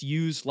they just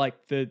use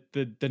like the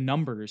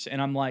numbers,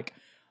 and I'm like,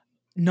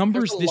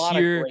 numbers this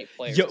year.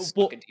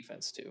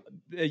 Defense too.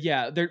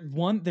 Yeah,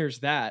 there's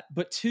that,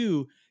 but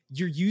two,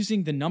 you're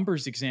using the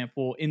numbers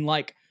example in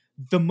like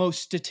the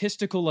most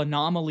statistical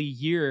anomaly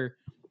year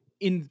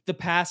in the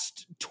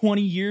past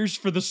 20 years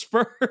for the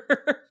Spurs.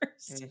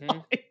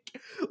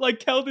 Like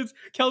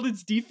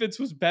Keldon's defense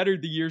was better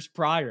the years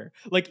prior.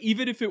 Like,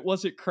 even if it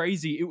wasn't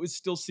crazy, it was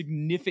still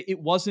significant. It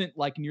wasn't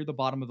like near the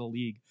bottom of the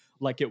league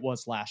like it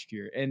was last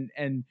year.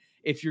 And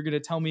if you're going to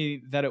tell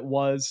me that it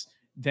was,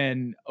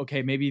 then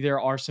okay, maybe there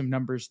are some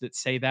numbers that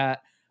say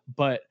that,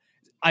 but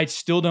I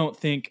still don't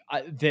think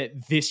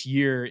that this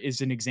year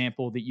is an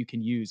example that you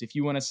can use. If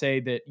you want to say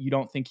that you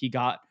don't think he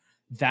got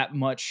that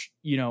much,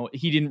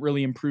 he didn't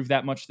really improve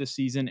that much this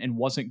season and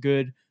wasn't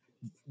good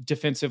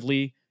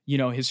defensively,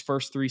 his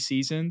first 3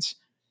 seasons,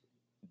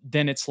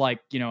 then it's like,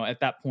 at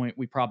that point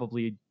we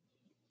probably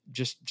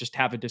just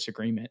have a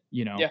disagreement,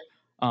 Yeah.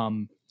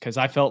 Because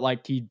I felt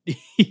like he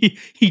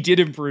did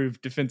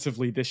improve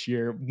defensively this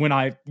year when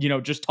I,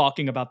 just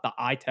talking about the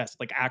eye test,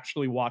 like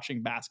actually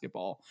watching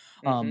basketball.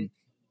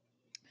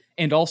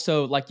 And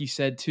also, like you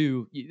said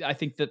too, I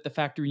think that the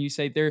factor when you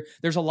say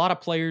there's a lot of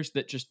players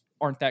that just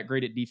aren't that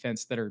great at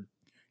defense that are,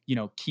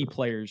 key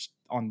players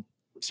on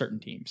certain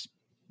teams.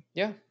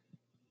 Yeah.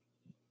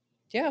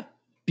 Yeah.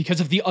 Because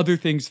of the other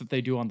things that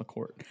they do on the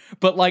court.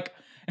 But like,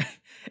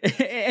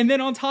 and then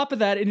on top of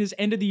that, in his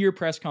end of the year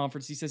press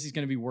conference, he says he's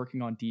going to be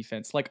working on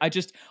defense. Like,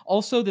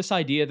 also this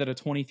idea that a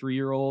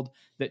 23-year-old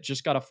that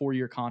just got a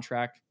 4-year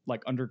contract,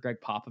 like under Greg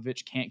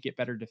Popovich, can't get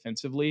better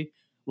defensively,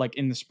 like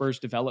in the Spurs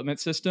development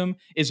system,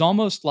 is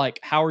almost like,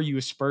 how are you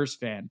a Spurs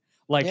fan?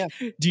 Like,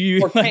 do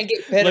you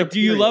do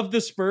you love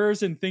the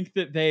Spurs and think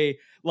that they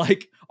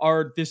like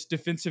are this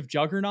defensive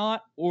juggernaut,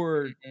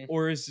 or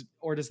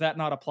does that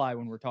not apply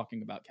when we're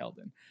talking about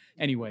Keldon?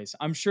 Anyways,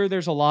 I'm sure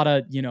there's a lot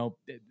of,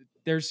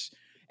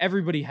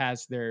 everybody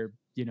has their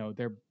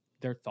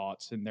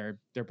thoughts and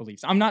their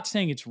beliefs. I'm not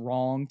saying it's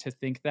wrong to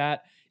think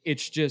that.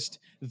 It's just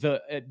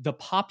the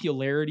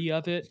popularity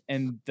of it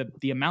and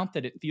the amount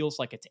that it feels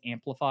like it's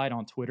amplified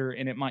on Twitter,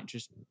 and it might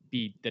just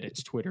be that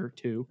it's Twitter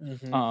too.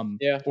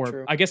 Or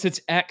true. I guess it's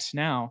X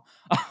now.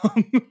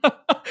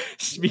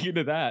 Speaking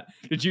of that,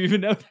 did you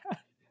even know that?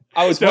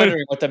 I was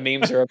wondering what the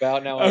memes are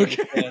about now.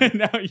 Okay,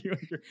 now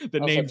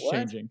the name's like,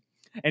 changing.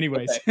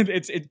 Anyways, okay.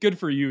 It's good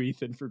for you,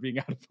 Ethan, for being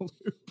out of the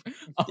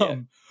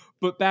loop.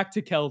 But back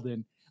to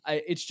Keldon,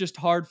 it's just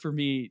hard for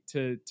me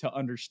to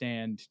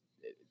understand,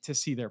 to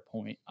see their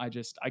point. I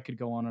could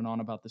go on and on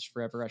about this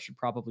forever. I should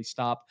probably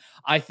stop.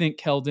 I think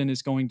Keldon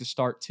is going to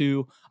start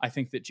too. I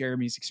think that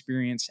Jeremy's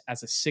experience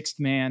as a 6th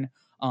man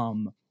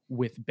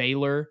with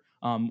Baylor,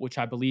 which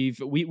I believe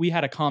we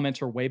had a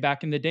commenter way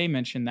back in the day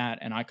mention that,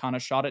 and I kind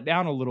of shot it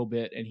down a little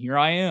bit. And here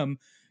I am,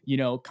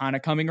 kind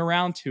of coming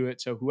around to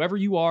it. So whoever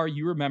you are,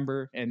 you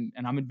remember, and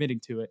I'm admitting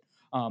to it.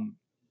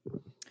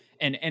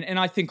 And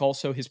I think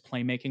also his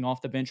playmaking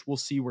off the bench, we'll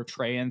see where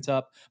Trey ends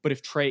up. But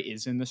if Trey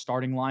is in the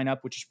starting lineup,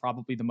 which is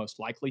probably the most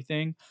likely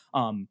thing,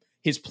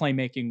 his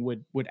playmaking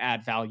would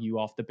add value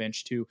off the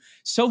bench too.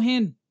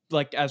 Sohan,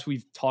 like as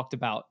we've talked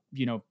about,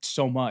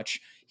 so much,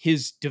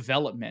 his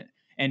development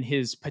and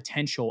his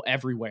potential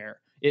everywhere.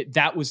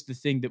 That was the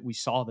thing that we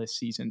saw this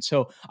season.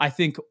 So I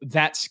think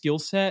that skill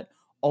set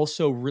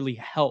also really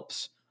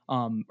helps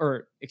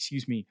or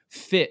excuse me,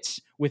 fits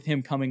with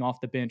him coming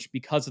off the bench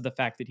because of the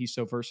fact that he's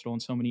so versatile in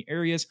so many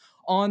areas,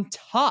 on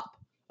top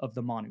of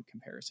the Manu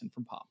comparison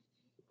from Pop.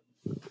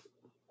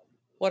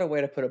 What a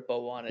way to put a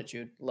bow on it,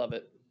 Jude. Love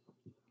it.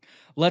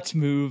 Let's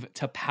move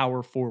to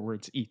power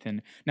forwards,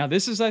 Ethan. Now,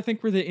 this is, I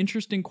think, where the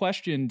interesting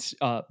questions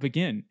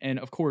begin. And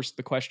of course,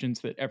 the questions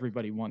that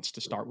everybody wants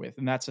to start with.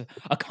 And that's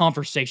a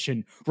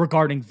conversation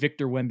regarding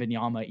Victor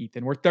Wembanyama,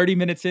 Ethan. We're 30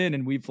 minutes in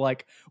and we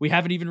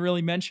haven't even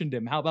really mentioned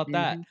him. How about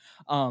that?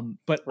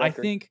 But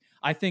Record.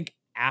 I think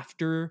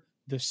after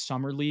the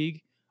summer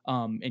league,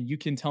 and you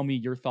can tell me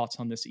your thoughts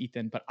on this,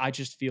 Ethan, but I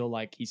just feel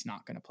like he's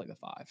not going to play the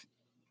 5.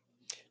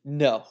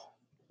 No,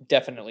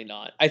 definitely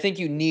not. I think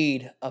you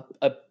need a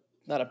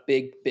not a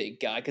big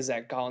guy, because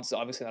Zach Collins is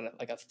obviously not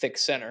like a thick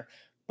center,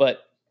 but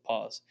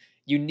pause.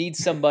 You need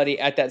somebody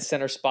at that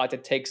center spot to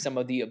take some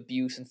of the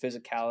abuse and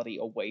physicality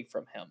away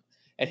from him.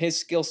 And his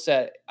skill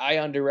set, I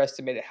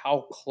underestimated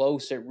how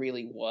close it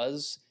really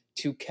was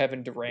to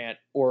Kevin Durant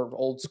or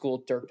old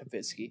school Dirk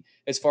Nowitzki,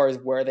 as far as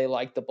where they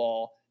like the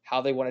ball,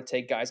 how they want to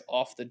take guys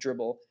off the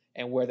dribble,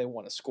 and where they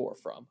want to score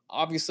from.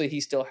 Obviously,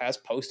 he still has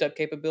post-up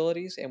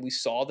capabilities, and we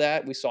saw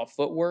that. We saw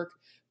footwork,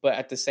 but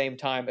at the same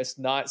time, it's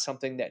not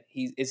something that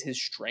is his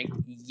strength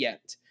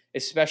yet,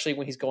 especially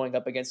when he's going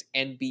up against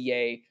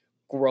NBA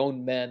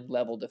grown men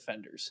level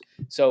defenders.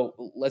 So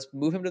let's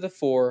move him to the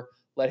 4,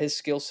 let his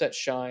skill set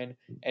shine,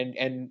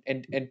 and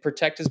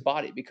protect his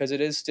body, because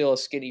it is still a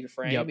skinny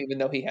frame, even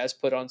though he has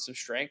put on some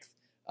strength.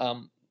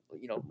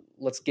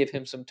 Let's give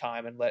him some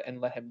time and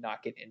let him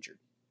not get injured.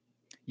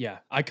 Yeah,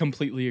 I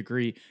completely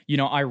agree.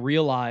 I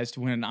realized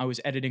when I was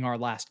editing our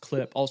last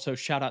clip, also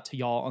shout out to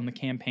y'all on the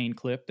campaign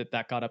clip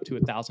that got up to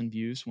 1,000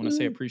 views. Want to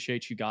say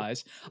appreciate you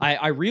guys.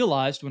 I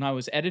realized when I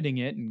was editing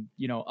it and,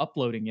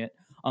 uploading it,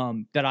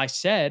 that I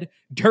said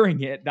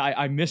during it,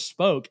 I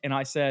misspoke and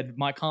I said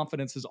my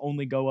confidence has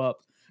only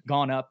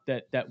gone up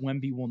that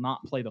Wemby will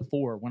not play the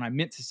 4 when I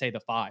meant to say the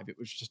 5. It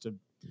was just a,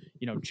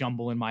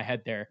 jumble in my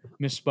head there.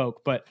 Misspoke.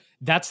 But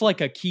that's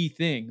like a key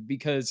thing,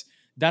 because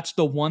that's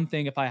the one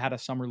thing, if I had a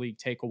summer league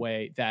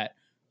takeaway, that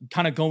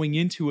kind of going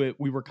into it,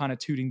 we were kind of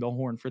tooting the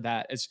horn for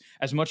that.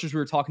 As much as we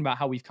were talking about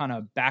how we've kind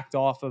of backed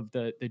off of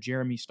the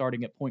Jeremy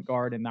starting at point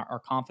guard and our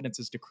confidence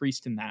has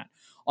decreased in that.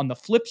 On the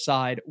flip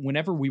side,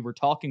 whenever we were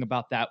talking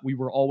about that, we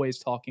were always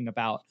talking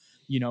about,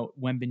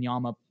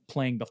 Wembanyama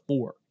playing the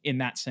 4 in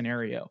that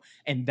scenario.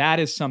 And that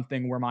is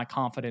something where my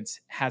confidence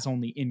has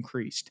only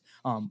increased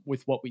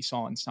with what we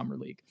saw in summer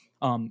league.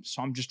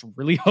 So I'm just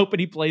really hoping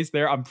he plays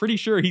there. I'm pretty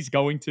sure he's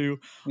going to.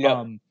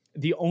 Yep.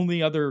 The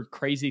only other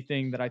crazy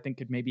thing that I think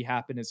could maybe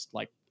happen is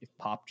like if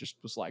Pop just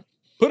was like,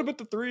 put him at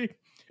the 3,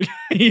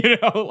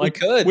 like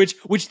could.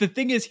 Which the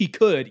thing is he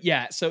could.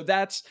 Yeah. So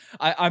that's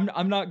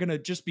I'm not gonna,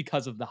 just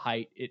because of the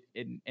height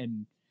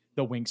and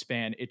the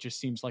wingspan, it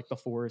just seems like the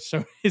 4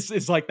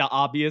 is like the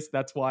obvious.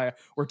 That's why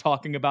we're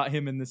talking about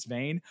him in this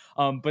vein.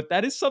 But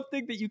that is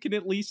something that you can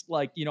at least,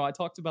 like, I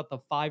talked about the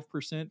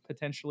 5%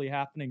 potentially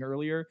happening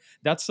earlier.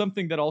 That's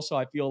something that also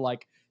I feel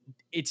like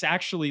it's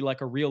actually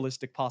like a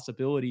realistic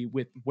possibility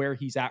with where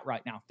he's at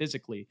right now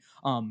physically.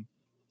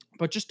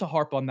 But just to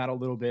harp on that a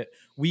little bit,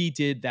 we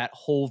did that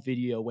whole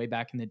video way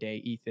back in the day,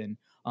 Ethan.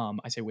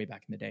 I say way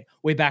back in the day,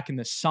 way back in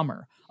the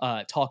summer,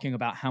 talking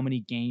about how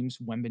many games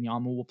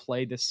Wembanyama will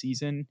play this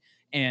season.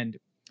 And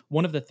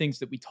one of the things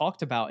that we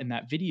talked about in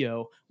that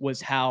video was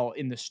how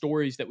in the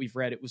stories that we've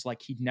read, it was like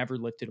he'd never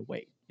lifted a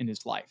weight in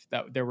his life.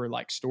 That there were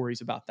like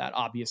stories about that,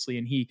 obviously.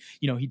 And he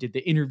did the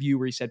interview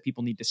where he said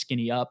people need to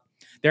skinny up.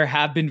 There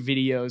have been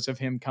videos of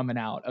him coming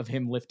out of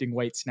him lifting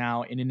weights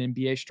now in an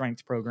NBA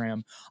strength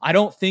program. I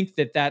don't think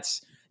that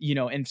that's,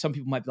 and some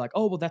people might be like,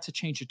 oh, well, that's a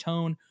change of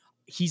tone.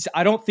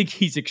 I don't think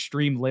he's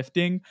extreme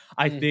lifting.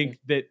 I think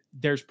that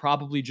there's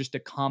probably just a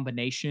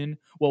combination.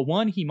 Well,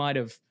 one, he might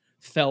have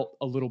felt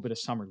a little bit of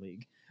summer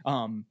league.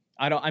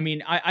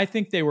 I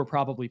think they were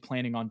probably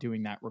planning on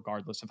doing that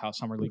regardless of how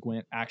summer league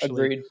went,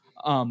 actually.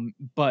 Agreed.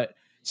 But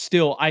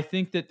still, I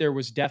think that there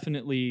was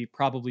definitely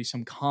probably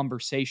some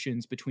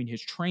conversations between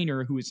his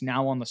trainer, who is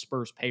now on the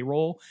Spurs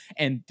payroll,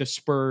 and the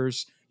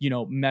Spurs,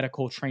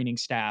 medical training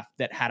staff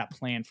that had a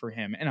plan for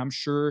him. And I'm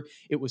sure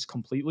it was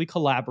completely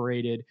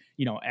collaborated,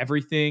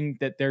 everything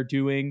that they're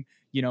doing,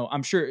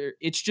 I'm sure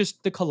it's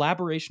just the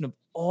collaboration of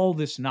all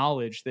this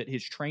knowledge that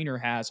his trainer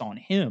has on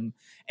him.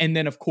 And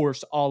then, of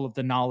course, all of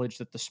the knowledge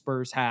that the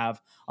Spurs have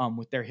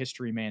with their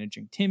history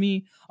managing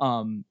Timmy,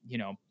 I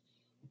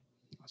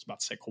was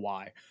about to say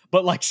Kawhi,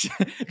 but like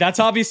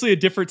that's obviously a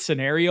different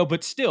scenario,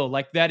 but still,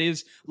 like, that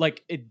is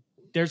like it.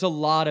 There's a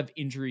lot of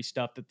injury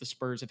stuff that the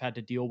Spurs have had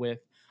to deal with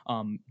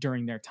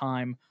during their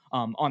time,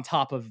 on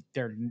top of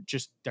their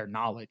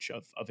knowledge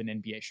of an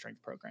NBA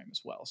strength program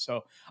as well.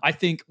 So I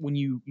think when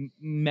you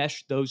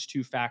mesh those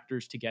two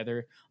factors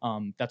together,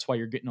 that's why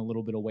you're getting a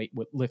little bit of weight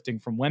lifting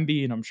from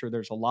Wemby, and I'm sure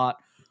there's a lot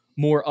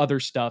more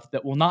other stuff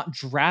that will not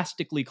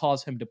drastically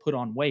cause him to put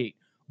on weight,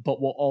 but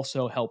will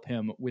also help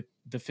him with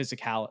the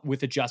physicality,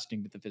 with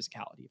adjusting to the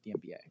physicality of the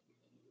NBA.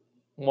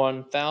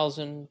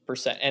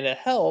 1,000%. And it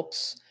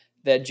helps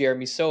that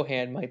Jeremy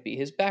Sohan might be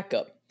his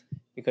backup,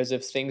 Because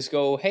if things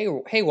go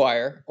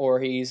haywire or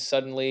he's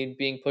suddenly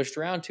being pushed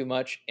around too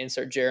much,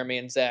 insert Jeremy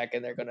and Zach,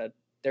 and they're gonna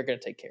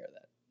take care of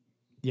that.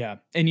 Yeah.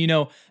 And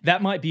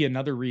that might be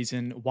another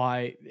reason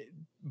why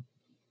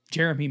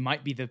Jeremy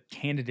might be the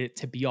candidate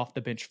to be off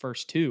the bench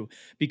first too,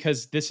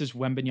 because this is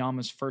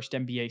Wembanyama's first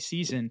NBA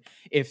season.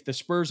 If the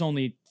Spurs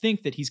only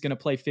think that he's going to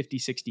play 50,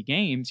 60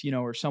 games,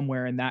 or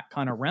somewhere in that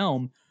kind of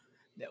realm,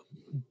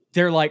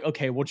 they're like,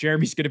 okay, well,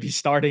 Jeremy's going to be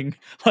starting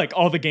like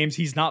all the games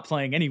he's not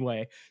playing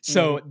anyway.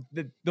 So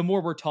the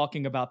more we're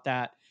talking about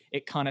that,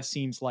 it kind of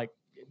seems like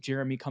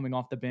Jeremy coming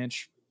off the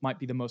bench might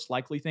be the most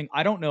likely thing.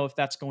 I don't know if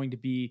that's going to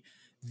be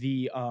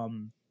the,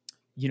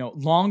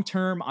 long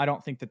term. I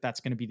don't think that that's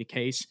going to be the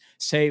case.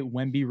 Say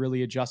Wemby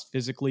really adjusts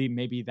physically,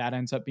 maybe that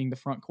ends up being the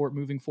front court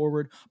moving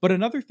forward. But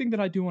another thing that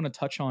I do want to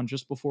touch on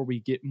just before we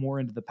get more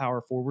into the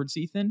power forwards,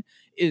 Ethan,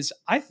 is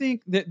I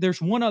think that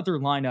there's one other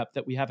lineup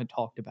that we haven't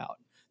talked about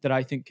that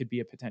I think could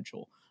be a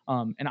potential.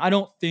 And I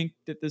don't think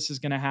that this is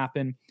going to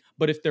happen,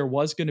 but if there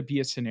was going to be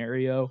a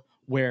scenario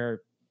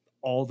where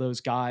all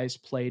those guys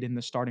played in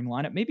the starting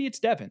lineup, maybe it's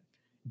Devin.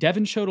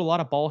 Devin showed a lot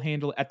of ball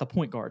handle at the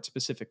point guard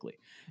specifically.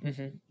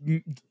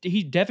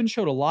 Devin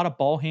showed a lot of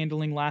ball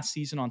handling last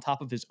season on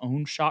top of his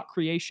own shot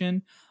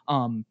creation.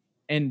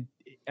 And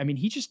I mean,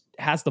 he just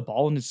has the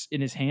ball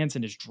in his hands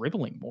and is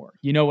dribbling more.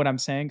 You know what I'm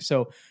saying?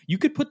 So you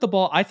could put the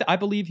ball. I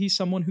believe he's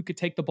someone who could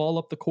take the ball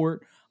up the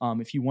court.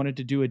 If you wanted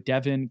to do a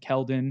Devin,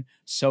 Keldon,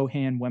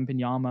 Sohan,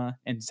 Wembanyama,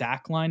 and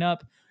Zach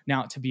lineup.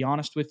 Now, to be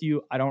honest with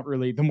you,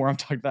 the more I'm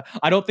talking about,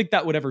 I don't think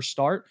that would ever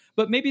start,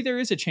 but maybe there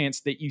is a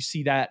chance that you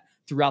see that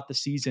throughout the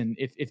season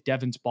if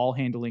Devin's ball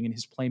handling and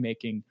his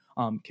playmaking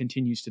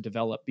continues to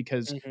develop,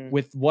 because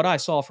with what I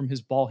saw from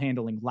his ball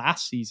handling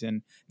last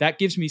season, that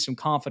gives me some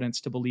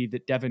confidence to believe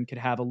that Devin could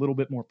have a little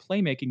bit more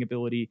playmaking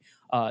ability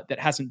that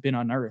hasn't been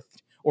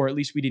unearthed, or at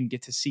least we didn't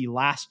get to see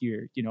last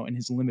year, in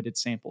his limited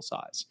sample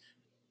size.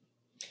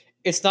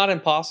 It's not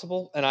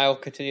impossible, and I'll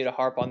continue to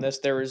harp on this.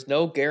 There is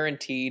no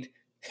guaranteed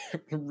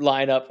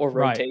lineup or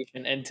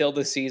rotation until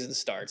the season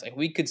starts. Like,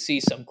 we could see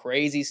some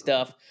crazy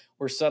stuff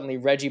where suddenly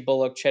Reggie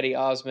Bullock, Chetty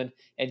Osman,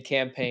 and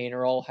Cam Payne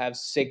all have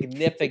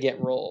significant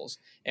roles,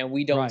 and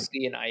we don't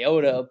see an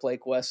iota of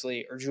Blake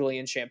Wesley or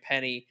Julian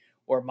Champagnie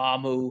or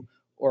Mamu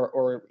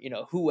or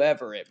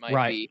whoever it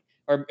might be.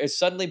 Or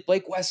suddenly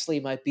Blake Wesley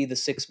might be the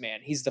sixth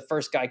man. He's the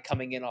first guy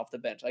coming in off the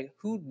bench. Like,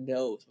 who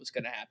knows what's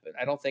going to happen?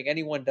 I don't think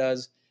anyone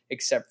does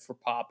except for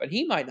Pop, and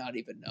he might not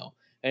even know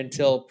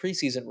until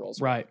preseason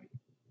rolls around.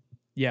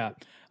 Yeah.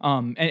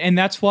 And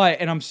that's why,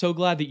 and I'm so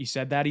glad that you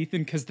said that,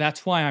 Ethan, because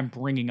that's why I'm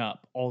bringing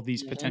up all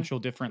these potential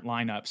different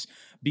lineups,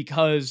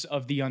 because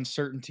of the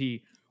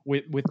uncertainty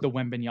with the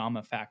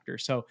Wembanyama factor.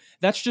 So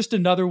that's just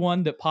another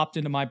one that popped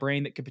into my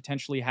brain that could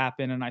potentially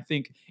happen. And I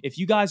think if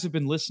you guys have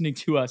been listening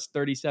to us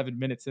 37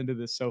 minutes into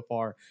this so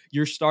far,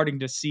 you're starting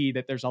to see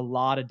that there's a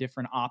lot of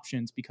different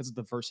options because of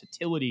the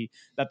versatility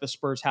that the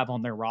Spurs have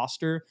on their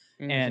roster.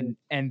 And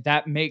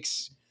that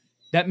makes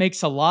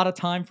a lot of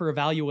time for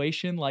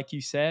evaluation, like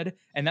you said,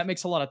 and that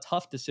makes a lot of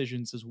tough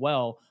decisions as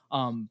well.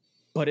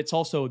 But it's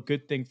also a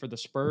good thing for the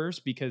Spurs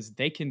because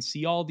they can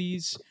see all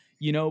these,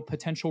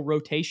 potential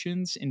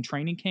rotations in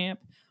training camp,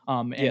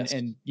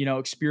 and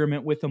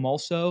experiment with them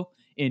also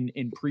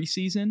in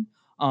preseason,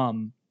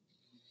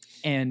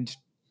 and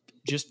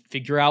just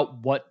figure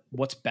out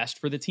what's best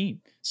for the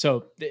team.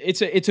 So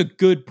it's a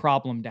good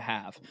problem to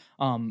have.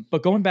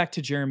 But going back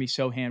to Jeremy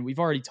Sohan, we've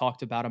already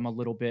talked about him a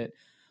little bit.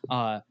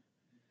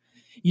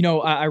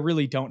 I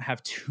really don't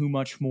have too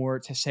much more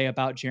to say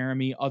about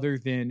Jeremy other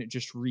than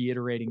just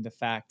reiterating the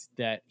fact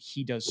that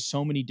he does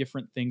so many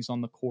different things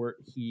on the court.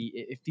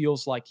 It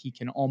feels like he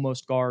can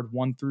almost guard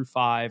 1 through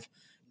 5,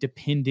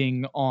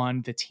 depending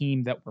on the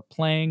team that we're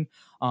playing,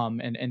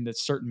 and the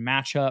certain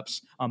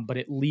matchups, but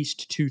at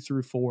least 2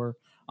 through 4.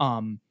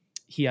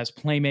 He has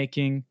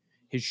playmaking,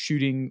 his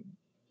shooting.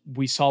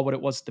 We saw what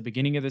it was at the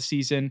beginning of the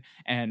season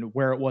and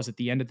where it was at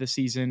the end of the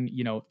season,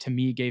 to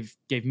me gave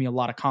me a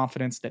lot of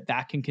confidence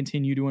that can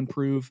continue to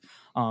improve.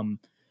 And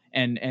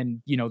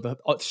the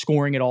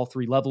scoring at all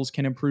 3 levels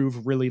can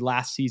improve. Really,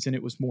 last season,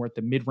 it was more at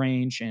the mid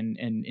range and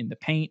in the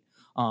paint.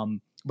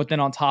 But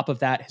then on top of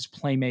that, his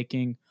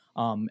playmaking,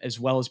 as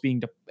well as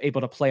being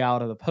able to play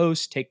out of the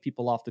post, take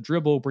people off the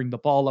dribble, bring the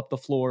ball up the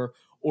floor,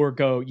 or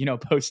go,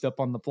 post up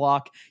on the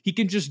block. He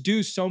can just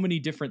do so many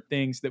different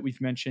things that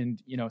we've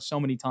mentioned, so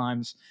many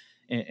times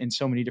in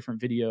so many different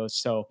videos.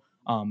 So,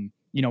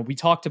 we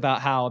talked about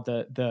how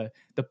the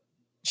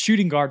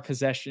shooting guard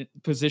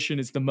position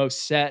is the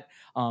most set.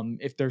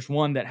 If there's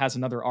one that has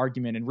another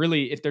argument, and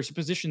really, if there's a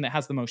position that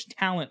has the most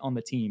talent on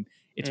the team,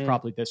 it's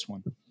probably this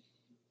one.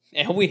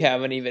 And we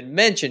haven't even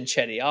mentioned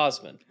Chetty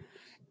Osman.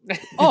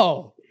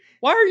 Oh,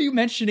 why are you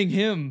mentioning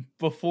him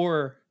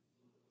before?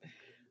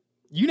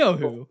 You know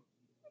who?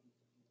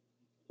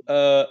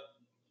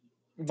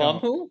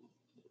 Mamu?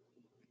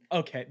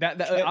 Okay,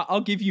 I'll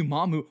give you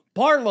Mamu.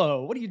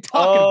 Barlow, what are you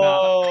talking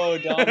about? Oh,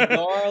 Don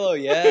Barlow.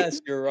 Yes,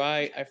 you're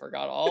right. I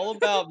forgot all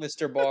about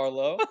Mr.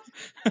 Barlow.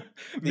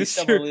 The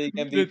Summer League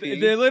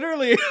MVP. They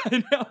literally,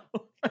 I know.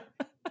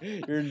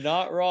 You're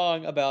not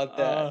wrong about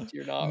that.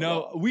 You're not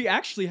No, wrong. we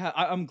actually have.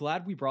 I'm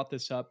glad we brought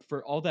this up.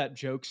 For all that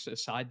jokes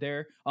aside,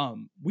 there,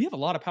 we have a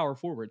lot of power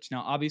forwards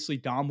now. Obviously,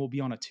 Dom will be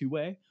on a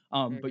two-way.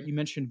 But Mhm. you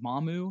mentioned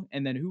Mamu,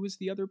 and then who was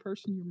the other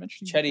person you were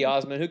mentioning? Chetty before?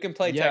 Osman, who can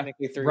play Yeah,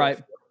 technically 3 or right,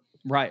 4.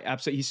 right.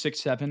 Absolutely, he's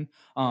 6'7".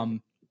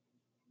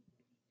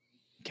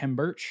 Kem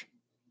Birch.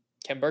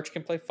 Ken Birch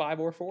can play 5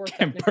 or 4.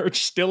 Kem Technically.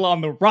 Birch still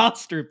on the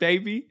roster,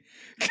 baby.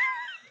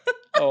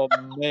 Oh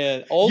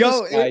man, Yo,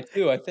 oldest guy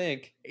too, I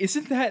think.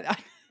 isn't that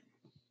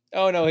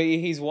Oh no,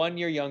 he's 1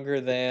 year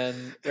younger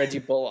than Reggie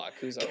Bullock,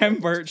 who's our Kem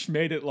oldest. Birch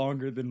made it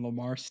longer than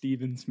Lamar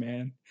Stevens,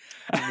 man.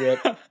 Rip.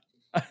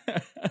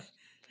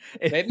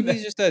 Maybe If-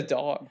 he's just a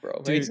dog,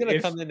 bro. Maybe he's Dude, gonna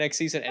if come the next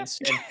season and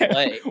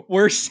play.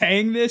 we're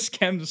saying this,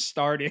 Kem's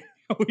starting.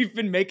 We've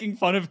been making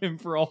fun of him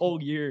for a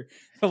whole year.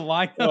 The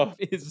lineup Oh.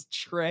 is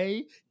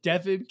Trey,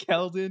 Devin,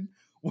 Keldon,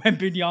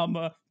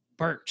 Wembenyama,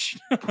 Birch.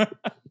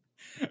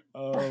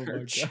 Oh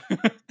Birch. my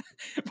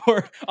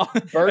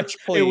god. Birch,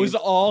 It was please.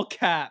 all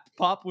cap.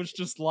 Pop was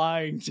just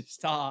lying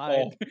just to hide.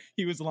 Oh.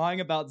 He was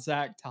lying about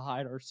Zach to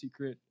hide our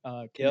secret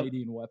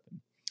Canadian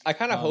weapon. I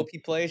kind of hope he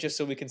plays just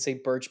so we can say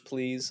Birch,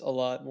 please, a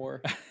lot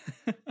more.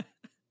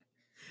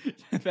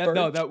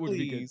 That would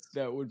be good. please.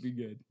 That would be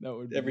good. That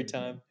would be Every good.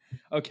 time.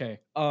 Okay.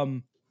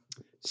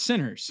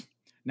 Centers.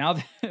 Now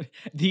that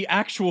the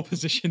actual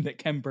position that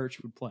Kem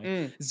Birch would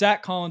play.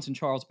 Zach Collins and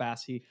Charles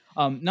Bassey.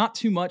 Not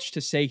too much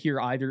to say here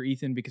either,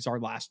 Ethan, because our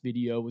last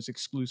video was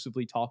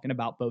exclusively talking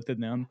about both of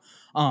them.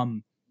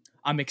 I'm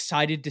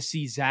excited to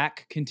see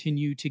Zach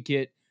continue to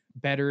get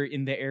better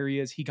in the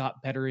areas he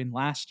got better in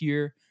last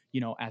year,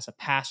 as a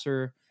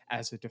passer,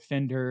 as a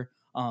defender,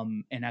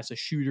 and as a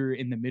shooter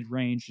in the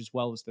mid-range, as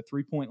well as the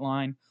three-point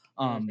line.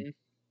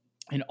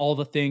 And all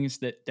the things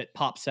that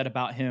Pop said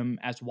about him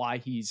as why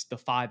he's the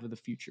 5 of the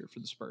future for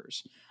the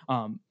Spurs.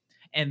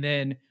 And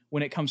then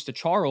when it comes to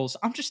Charles,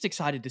 I'm just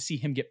excited to see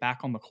him get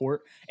back on the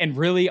court. And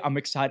really, I'm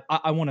excited.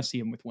 I want to see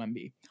him with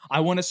Wemby. I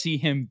want to see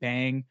him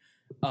bang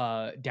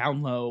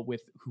down low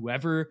with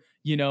whoever,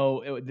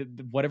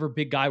 whatever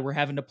big guy we're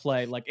having to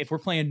play. Like if we're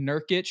playing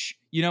Nurkic,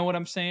 you know what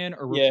I'm saying?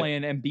 Or we're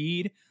playing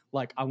Embiid.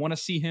 Like I want to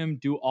see him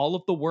do all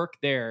of the work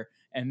there.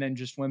 And then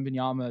just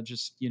Wembenyama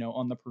just,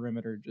 on the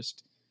perimeter,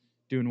 just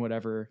doing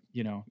whatever,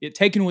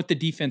 taking what the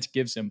defense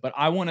gives him. But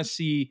I want to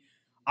see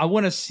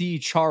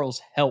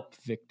Charles help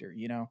Victor,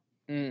 You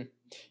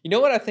know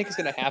what I think is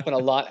going to happen a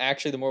lot,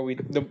 actually,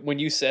 when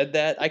you said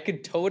that, I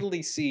could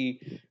totally see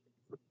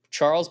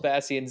Charles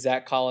Bassey and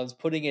Zach Collins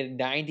putting in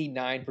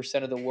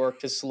 99% of the work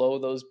to slow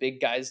those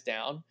big guys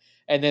down.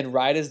 And then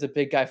right as the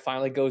big guy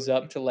finally goes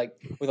up to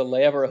with a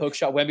layup or a hook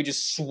shot, Wemby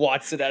just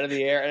swats it out of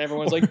the air, and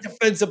everyone's like,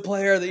 "Defensive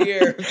player of the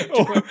year!"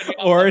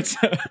 or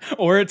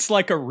it's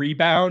like a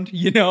rebound,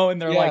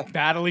 and they're like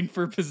battling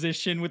for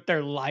position with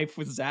their life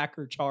with Zach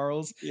or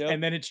Charles,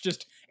 and then it's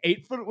just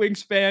 8-foot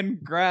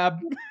wingspan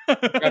grabs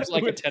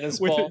like a tennis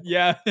ball.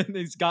 And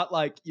he's got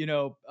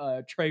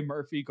Trey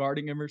Murphy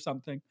guarding him or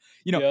something,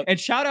 And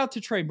shout out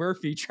to Trey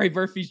Murphy. Trey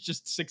Murphy's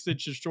just 6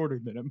 inches shorter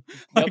than him.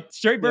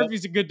 Trey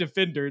Murphy's a good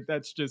defender.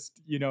 That's just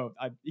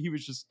he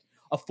was just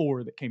a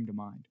 4 that came to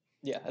mind.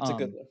 Yeah, that's a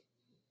good one.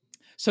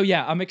 So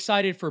yeah, I'm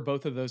excited for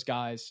both of those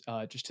guys,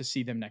 just to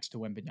see them next to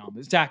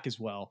Wembenyama. Zach as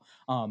well.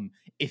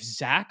 If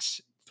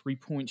Zach's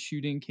 3-point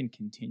shooting can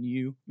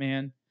continue,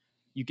 man,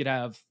 you could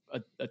have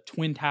a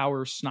twin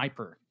tower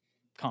sniper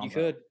combo. You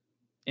could.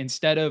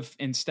 Instead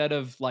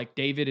of like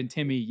David and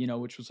Timmy,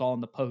 which was all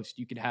in the post,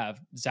 you could have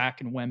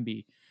Zach and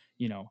Wemby,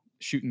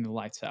 shooting the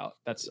lights out.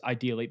 That's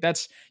ideally.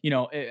 That's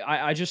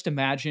I just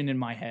imagine in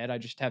my head. I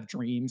just have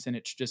dreams, and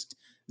it's just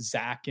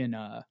Zach and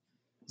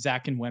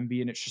Wemby,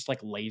 and it's just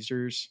like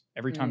lasers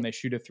every time they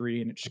shoot a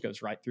 3, and it just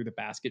goes right through the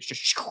basket. It's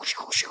just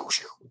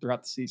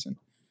throughout the season.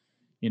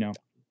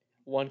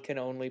 One can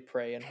only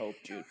pray and hope,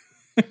 Jude.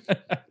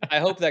 I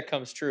hope that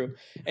comes true.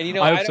 And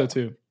I hope so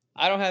too.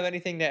 I don't have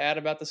anything to add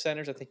about the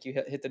centers. I think you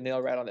hit the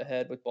nail right on the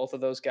head with both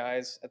of those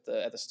guys at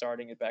the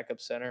starting and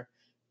backup center.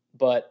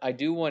 But I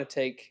do want to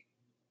take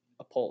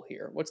a poll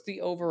here. What's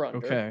the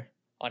over-under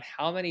on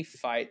how many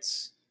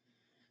fights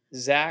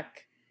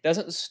Zach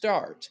doesn't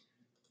start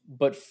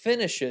but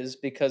finishes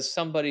because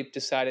somebody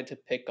decided to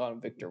pick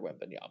on Victor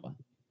Wembanyama?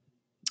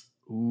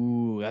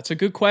 Ooh, that's a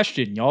good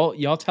question.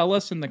 Y'all tell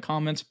us in the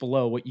comments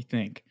below what you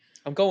think.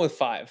 I'm going with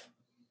 5.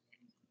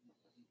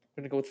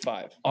 I'm gonna go with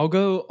 5. I'll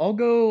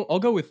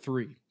go with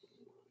 3.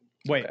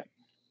 Wait. Okay.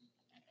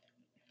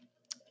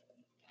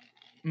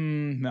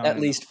 No, At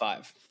least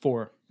 5.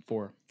 4.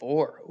 4.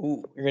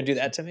 Ooh, you're gonna do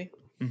that to me?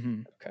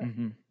 Mm-hmm. Okay.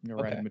 Mm-hmm. You're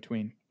right in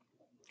between.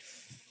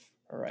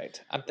 All right.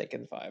 I'm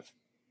thinking 5.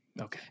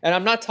 Okay. And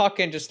I'm not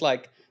talking just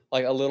like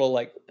a little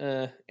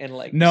and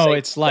like. No,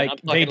 it's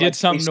like they did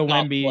something to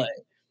Wemby.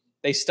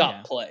 They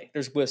stopped play.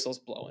 There's whistles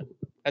blowing.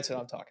 That's what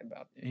I'm talking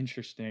about.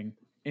 Interesting.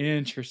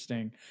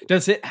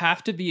 Does it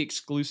have to be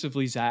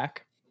exclusively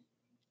Zach?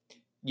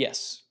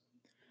 Yes.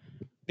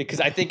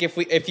 Because I think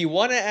if you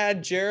want to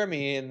add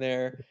Jeremy in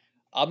there,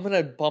 I'm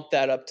gonna bump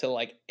that up to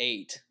like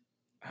 8.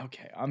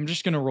 Okay, I'm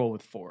just gonna roll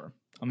with 4.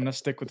 I'm gonna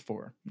stick with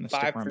 4.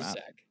 5 for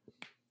Zach.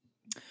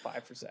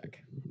 5 for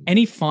Zach.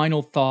 Any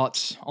final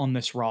thoughts on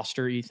this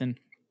roster, Ethan?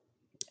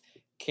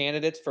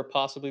 Candidates for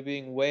possibly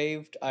being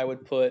waived, I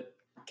would put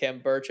Kem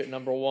Birch at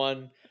number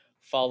 1,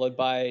 followed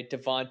by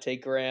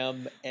Devontae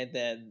Graham, and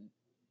then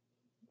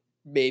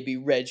maybe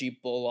Reggie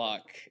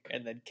Bullock,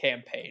 and then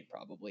Campaign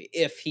probably,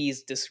 if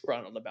he's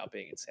disgruntled about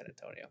being in San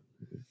Antonio.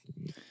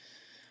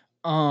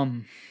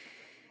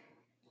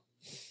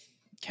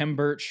 Kem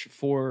Birch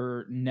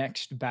for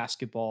next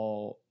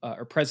basketball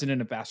or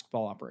president of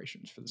basketball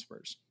operations for the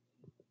Spurs.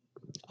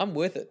 I'm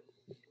with it.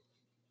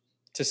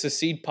 To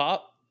secede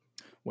Pop.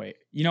 Wait,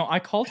 I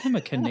called him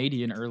a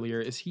Canadian earlier.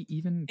 Is he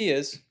even? He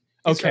is.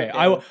 Okay,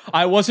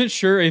 I wasn't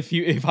sure if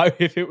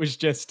it was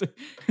just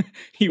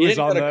he was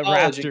on the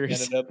Raptors, in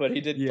Canada, but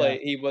he did play.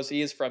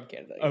 He is from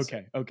Canada.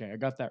 Okay, I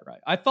got that right.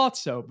 I thought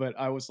so, but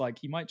I was like,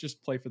 he might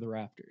just play for the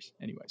Raptors,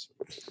 anyways,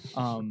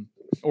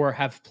 or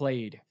have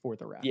played for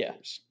the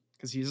Raptors,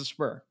 because he's a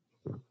Spur.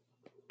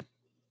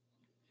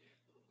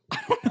 I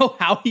don't know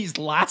how he's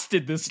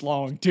lasted this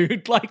long,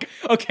 dude. Like,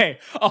 okay,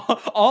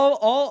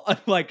 all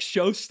like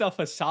show stuff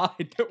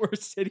aside that we're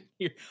sitting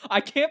here, I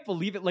can't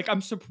believe it. Like,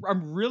 I'm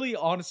really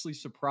honestly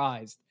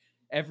surprised.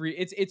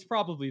 It's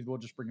probably we'll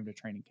just bring him to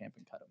training camp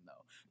and cut him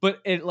though.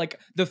 But like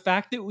the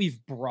fact that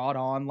we've brought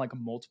on like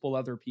multiple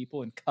other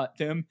people and cut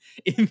them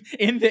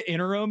in the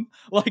interim,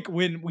 like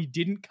when we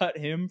didn't cut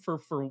him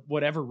for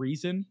whatever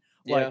reason,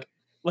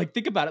 like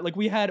think about it. Like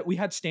we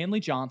had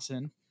Stanley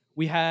Johnson.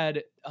 We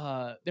had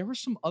there were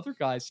some other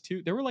guys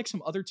too. There were like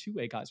some other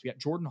 2-way guys. We had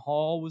Jordan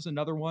Hall was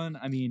another one.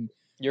 I mean,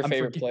 your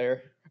favorite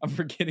player. I'm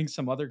forgetting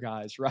some other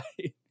guys,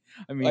 right?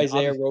 I mean,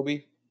 Isaiah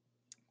Roby.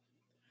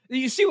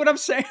 You see what I'm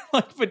saying?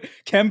 Like, but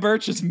Kem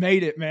Birch has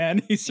made it,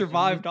 man. He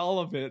survived all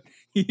of it.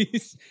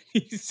 He's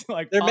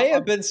like there may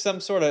have been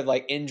some sort of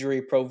like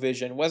injury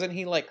provision. Wasn't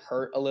he like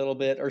hurt a little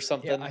bit or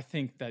something? Yeah, I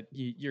think that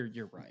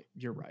you're right.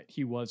 You're right.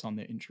 He was on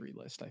the injury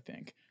list, I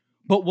think.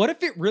 But what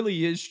if it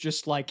really is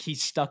just like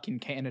he's stuck in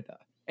Canada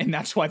and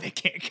that's why they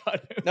can't cut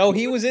him? No,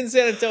 he was in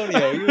San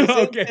Antonio. He was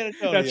in San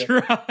Antonio. That's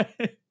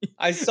right.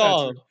 I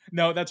saw him. Right.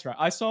 No, that's right.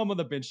 I saw him on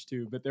the bench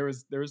too, but there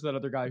was that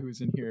other guy who was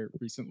in here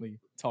recently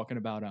talking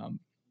about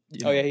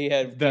he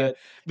had the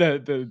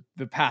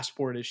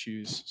passport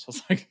issues. So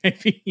it's like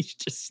maybe he's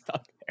just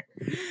stuck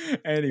there.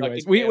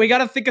 Anyways, we got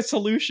to think of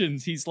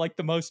solutions. He's like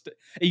the most.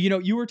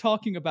 You were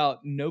talking about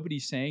nobody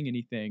saying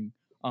anything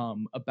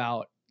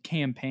about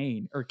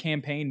campaign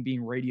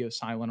being radio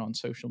silent on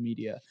social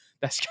media.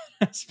 That's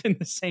been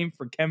the same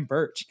for Kem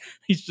Birch.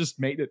 He's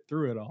just made it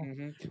through it all.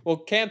 Mm-hmm. Well,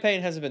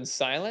 campaign hasn't been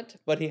silent,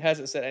 but he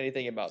hasn't said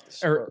anything about the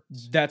Spurs.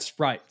 That's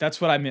right.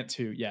 That's what I meant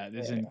too. Yeah,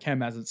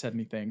 Kem hasn't said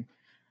anything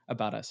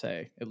about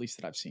SA, at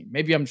least that I've seen.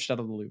 Maybe I'm just out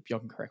of the loop. Y'all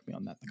can correct me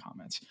on that in the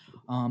comments.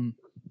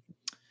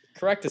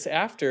 Correct us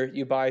after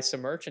you buy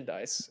some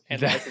merchandise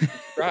and like and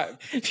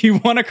subscribe. If you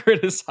want to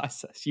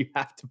criticize us, you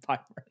have to buy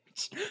merch.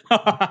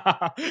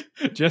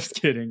 Just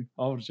kidding.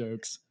 All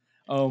jokes.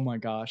 Oh my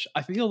gosh.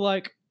 I feel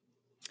like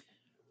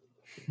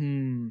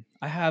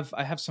I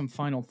have some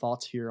final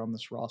thoughts here on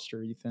this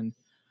roster, Ethan.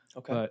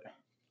 Okay. But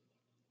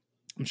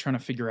I'm trying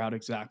to figure out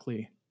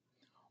exactly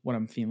what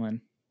I'm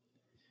feeling.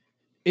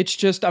 It's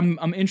just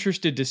I'm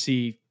interested to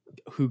see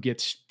who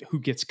gets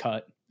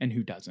cut and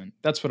who doesn't.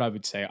 That's what I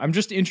would say. I'm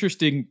just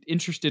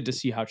interested to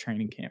see how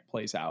training camp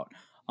plays out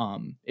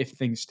if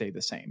things stay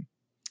the same.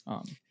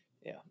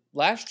 Yeah.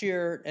 Last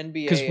year, NBA...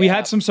 Because we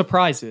had some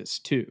surprises,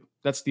 too.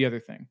 That's the other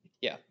thing.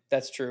 Yeah,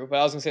 that's true. But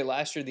I was going to say,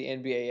 last year, the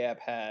NBA app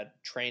had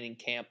training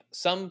camp.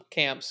 Some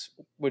camps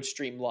would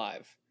stream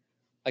live,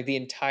 like the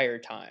entire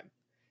time.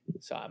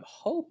 So I'm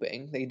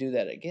hoping they do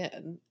that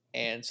again,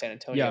 and San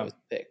Antonio was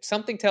picked.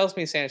 Something tells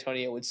me San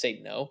Antonio would say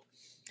no,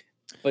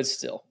 but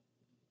still.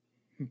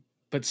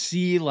 But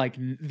see, like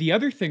the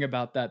other thing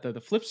about that, though,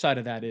 the flip side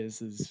of that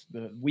is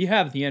we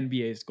have the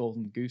NBA's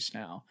golden goose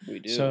now. We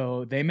do.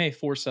 So they may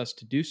force us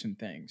to do some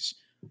things.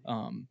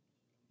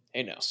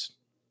 Hey, knows.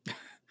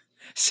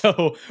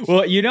 So,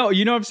 well, you know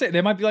what I'm saying?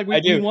 They might be like,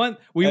 we want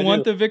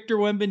the Victor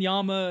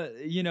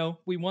Wembanyama,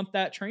 we want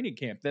that training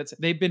camp.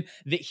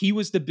 He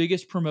was the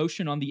biggest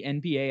promotion on the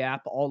NBA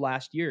app all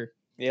last year.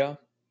 Yeah,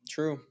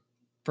 true.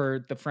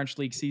 For the French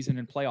League season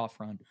and playoff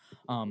run.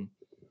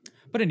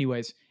 But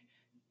anyways,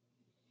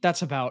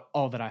 that's about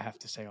all that I have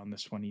to say on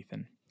this one,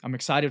 Ethan. I'm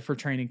excited for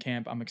training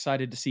camp. I'm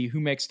excited to see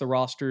who makes the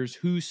rosters,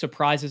 who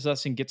surprises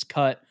us and gets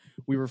cut.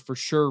 We were for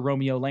sure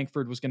Romeo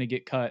Langford was going to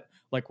get cut.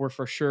 Like we're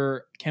for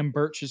sure Kem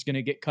Birch is going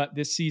to get cut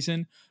this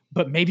season.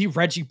 But maybe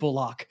Reggie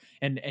Bullock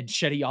and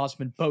Shetty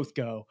Osman both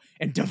go,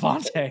 and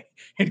Devontae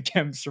and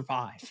Kem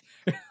survive.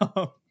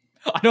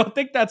 I don't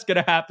think that's going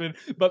to happen.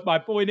 But my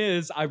point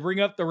is, I bring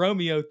up the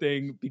Romeo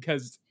thing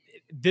because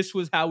this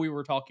was how we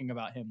were talking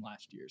about him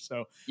last year.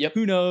 So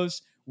Who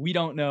knows? We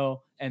don't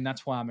know. And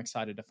that's why I'm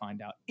excited to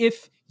find out.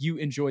 If you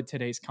enjoyed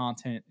today's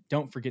content,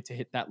 don't forget to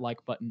hit that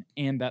like button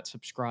and that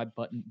subscribe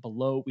button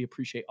below. We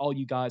appreciate all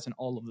you guys and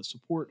all of the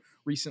support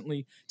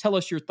recently. Tell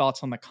us your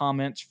thoughts on the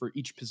comments for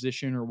each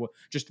position or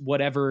just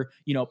whatever,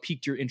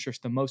 piqued your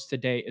interest the most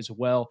today as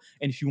well.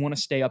 And if you want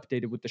to stay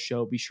updated with the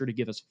show, be sure to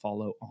give us a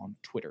follow on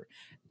Twitter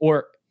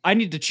or I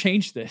need to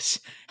change this.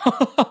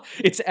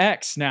 It's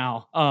X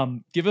now.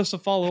 Give us a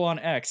follow on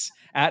X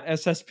at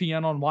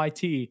SSPN on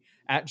YT,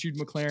 at Jude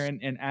McLaren,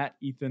 and at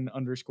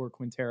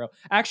Ethan_Quintero.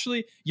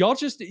 Actually,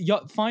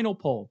 final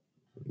poll.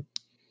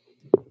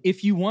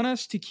 If you want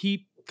us to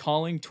keep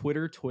calling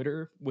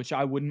Twitter, which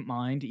I wouldn't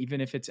mind,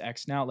 even if it's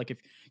X now, like if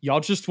y'all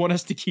just want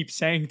us to keep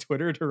saying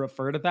Twitter to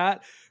refer to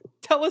that,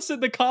 tell us in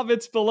the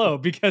comments below,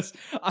 because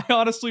I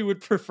honestly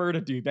would prefer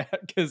to do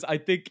that, because I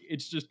think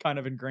it's just kind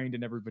of ingrained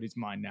in everybody's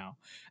mind now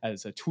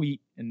as a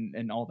tweet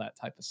and all that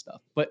type of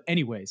stuff. But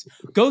anyways,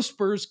 go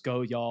Spurs,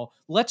 go y'all.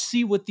 Let's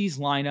see what these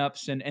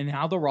lineups and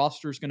how the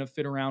roster is going to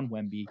fit around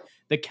Wemby.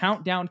 The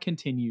countdown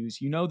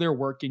continues. You know they're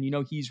working. You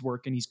know he's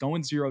working. He's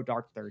going 0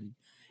 dark 30.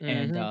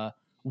 And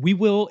we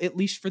will, at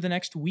least for the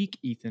next week,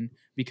 Ethan,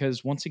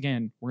 because once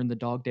again, we're in the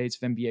dog days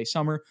of NBA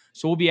summer.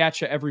 So we'll be at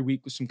you every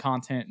week with some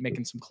content,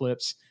 making some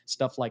clips,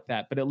 stuff like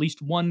that. But at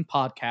least one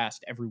podcast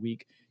every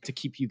week to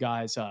keep you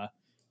guys,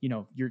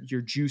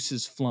 your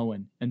juices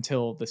flowing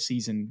until the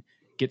season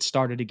gets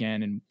started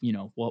again. And,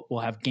 we'll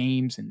have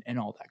games and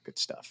all that good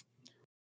stuff.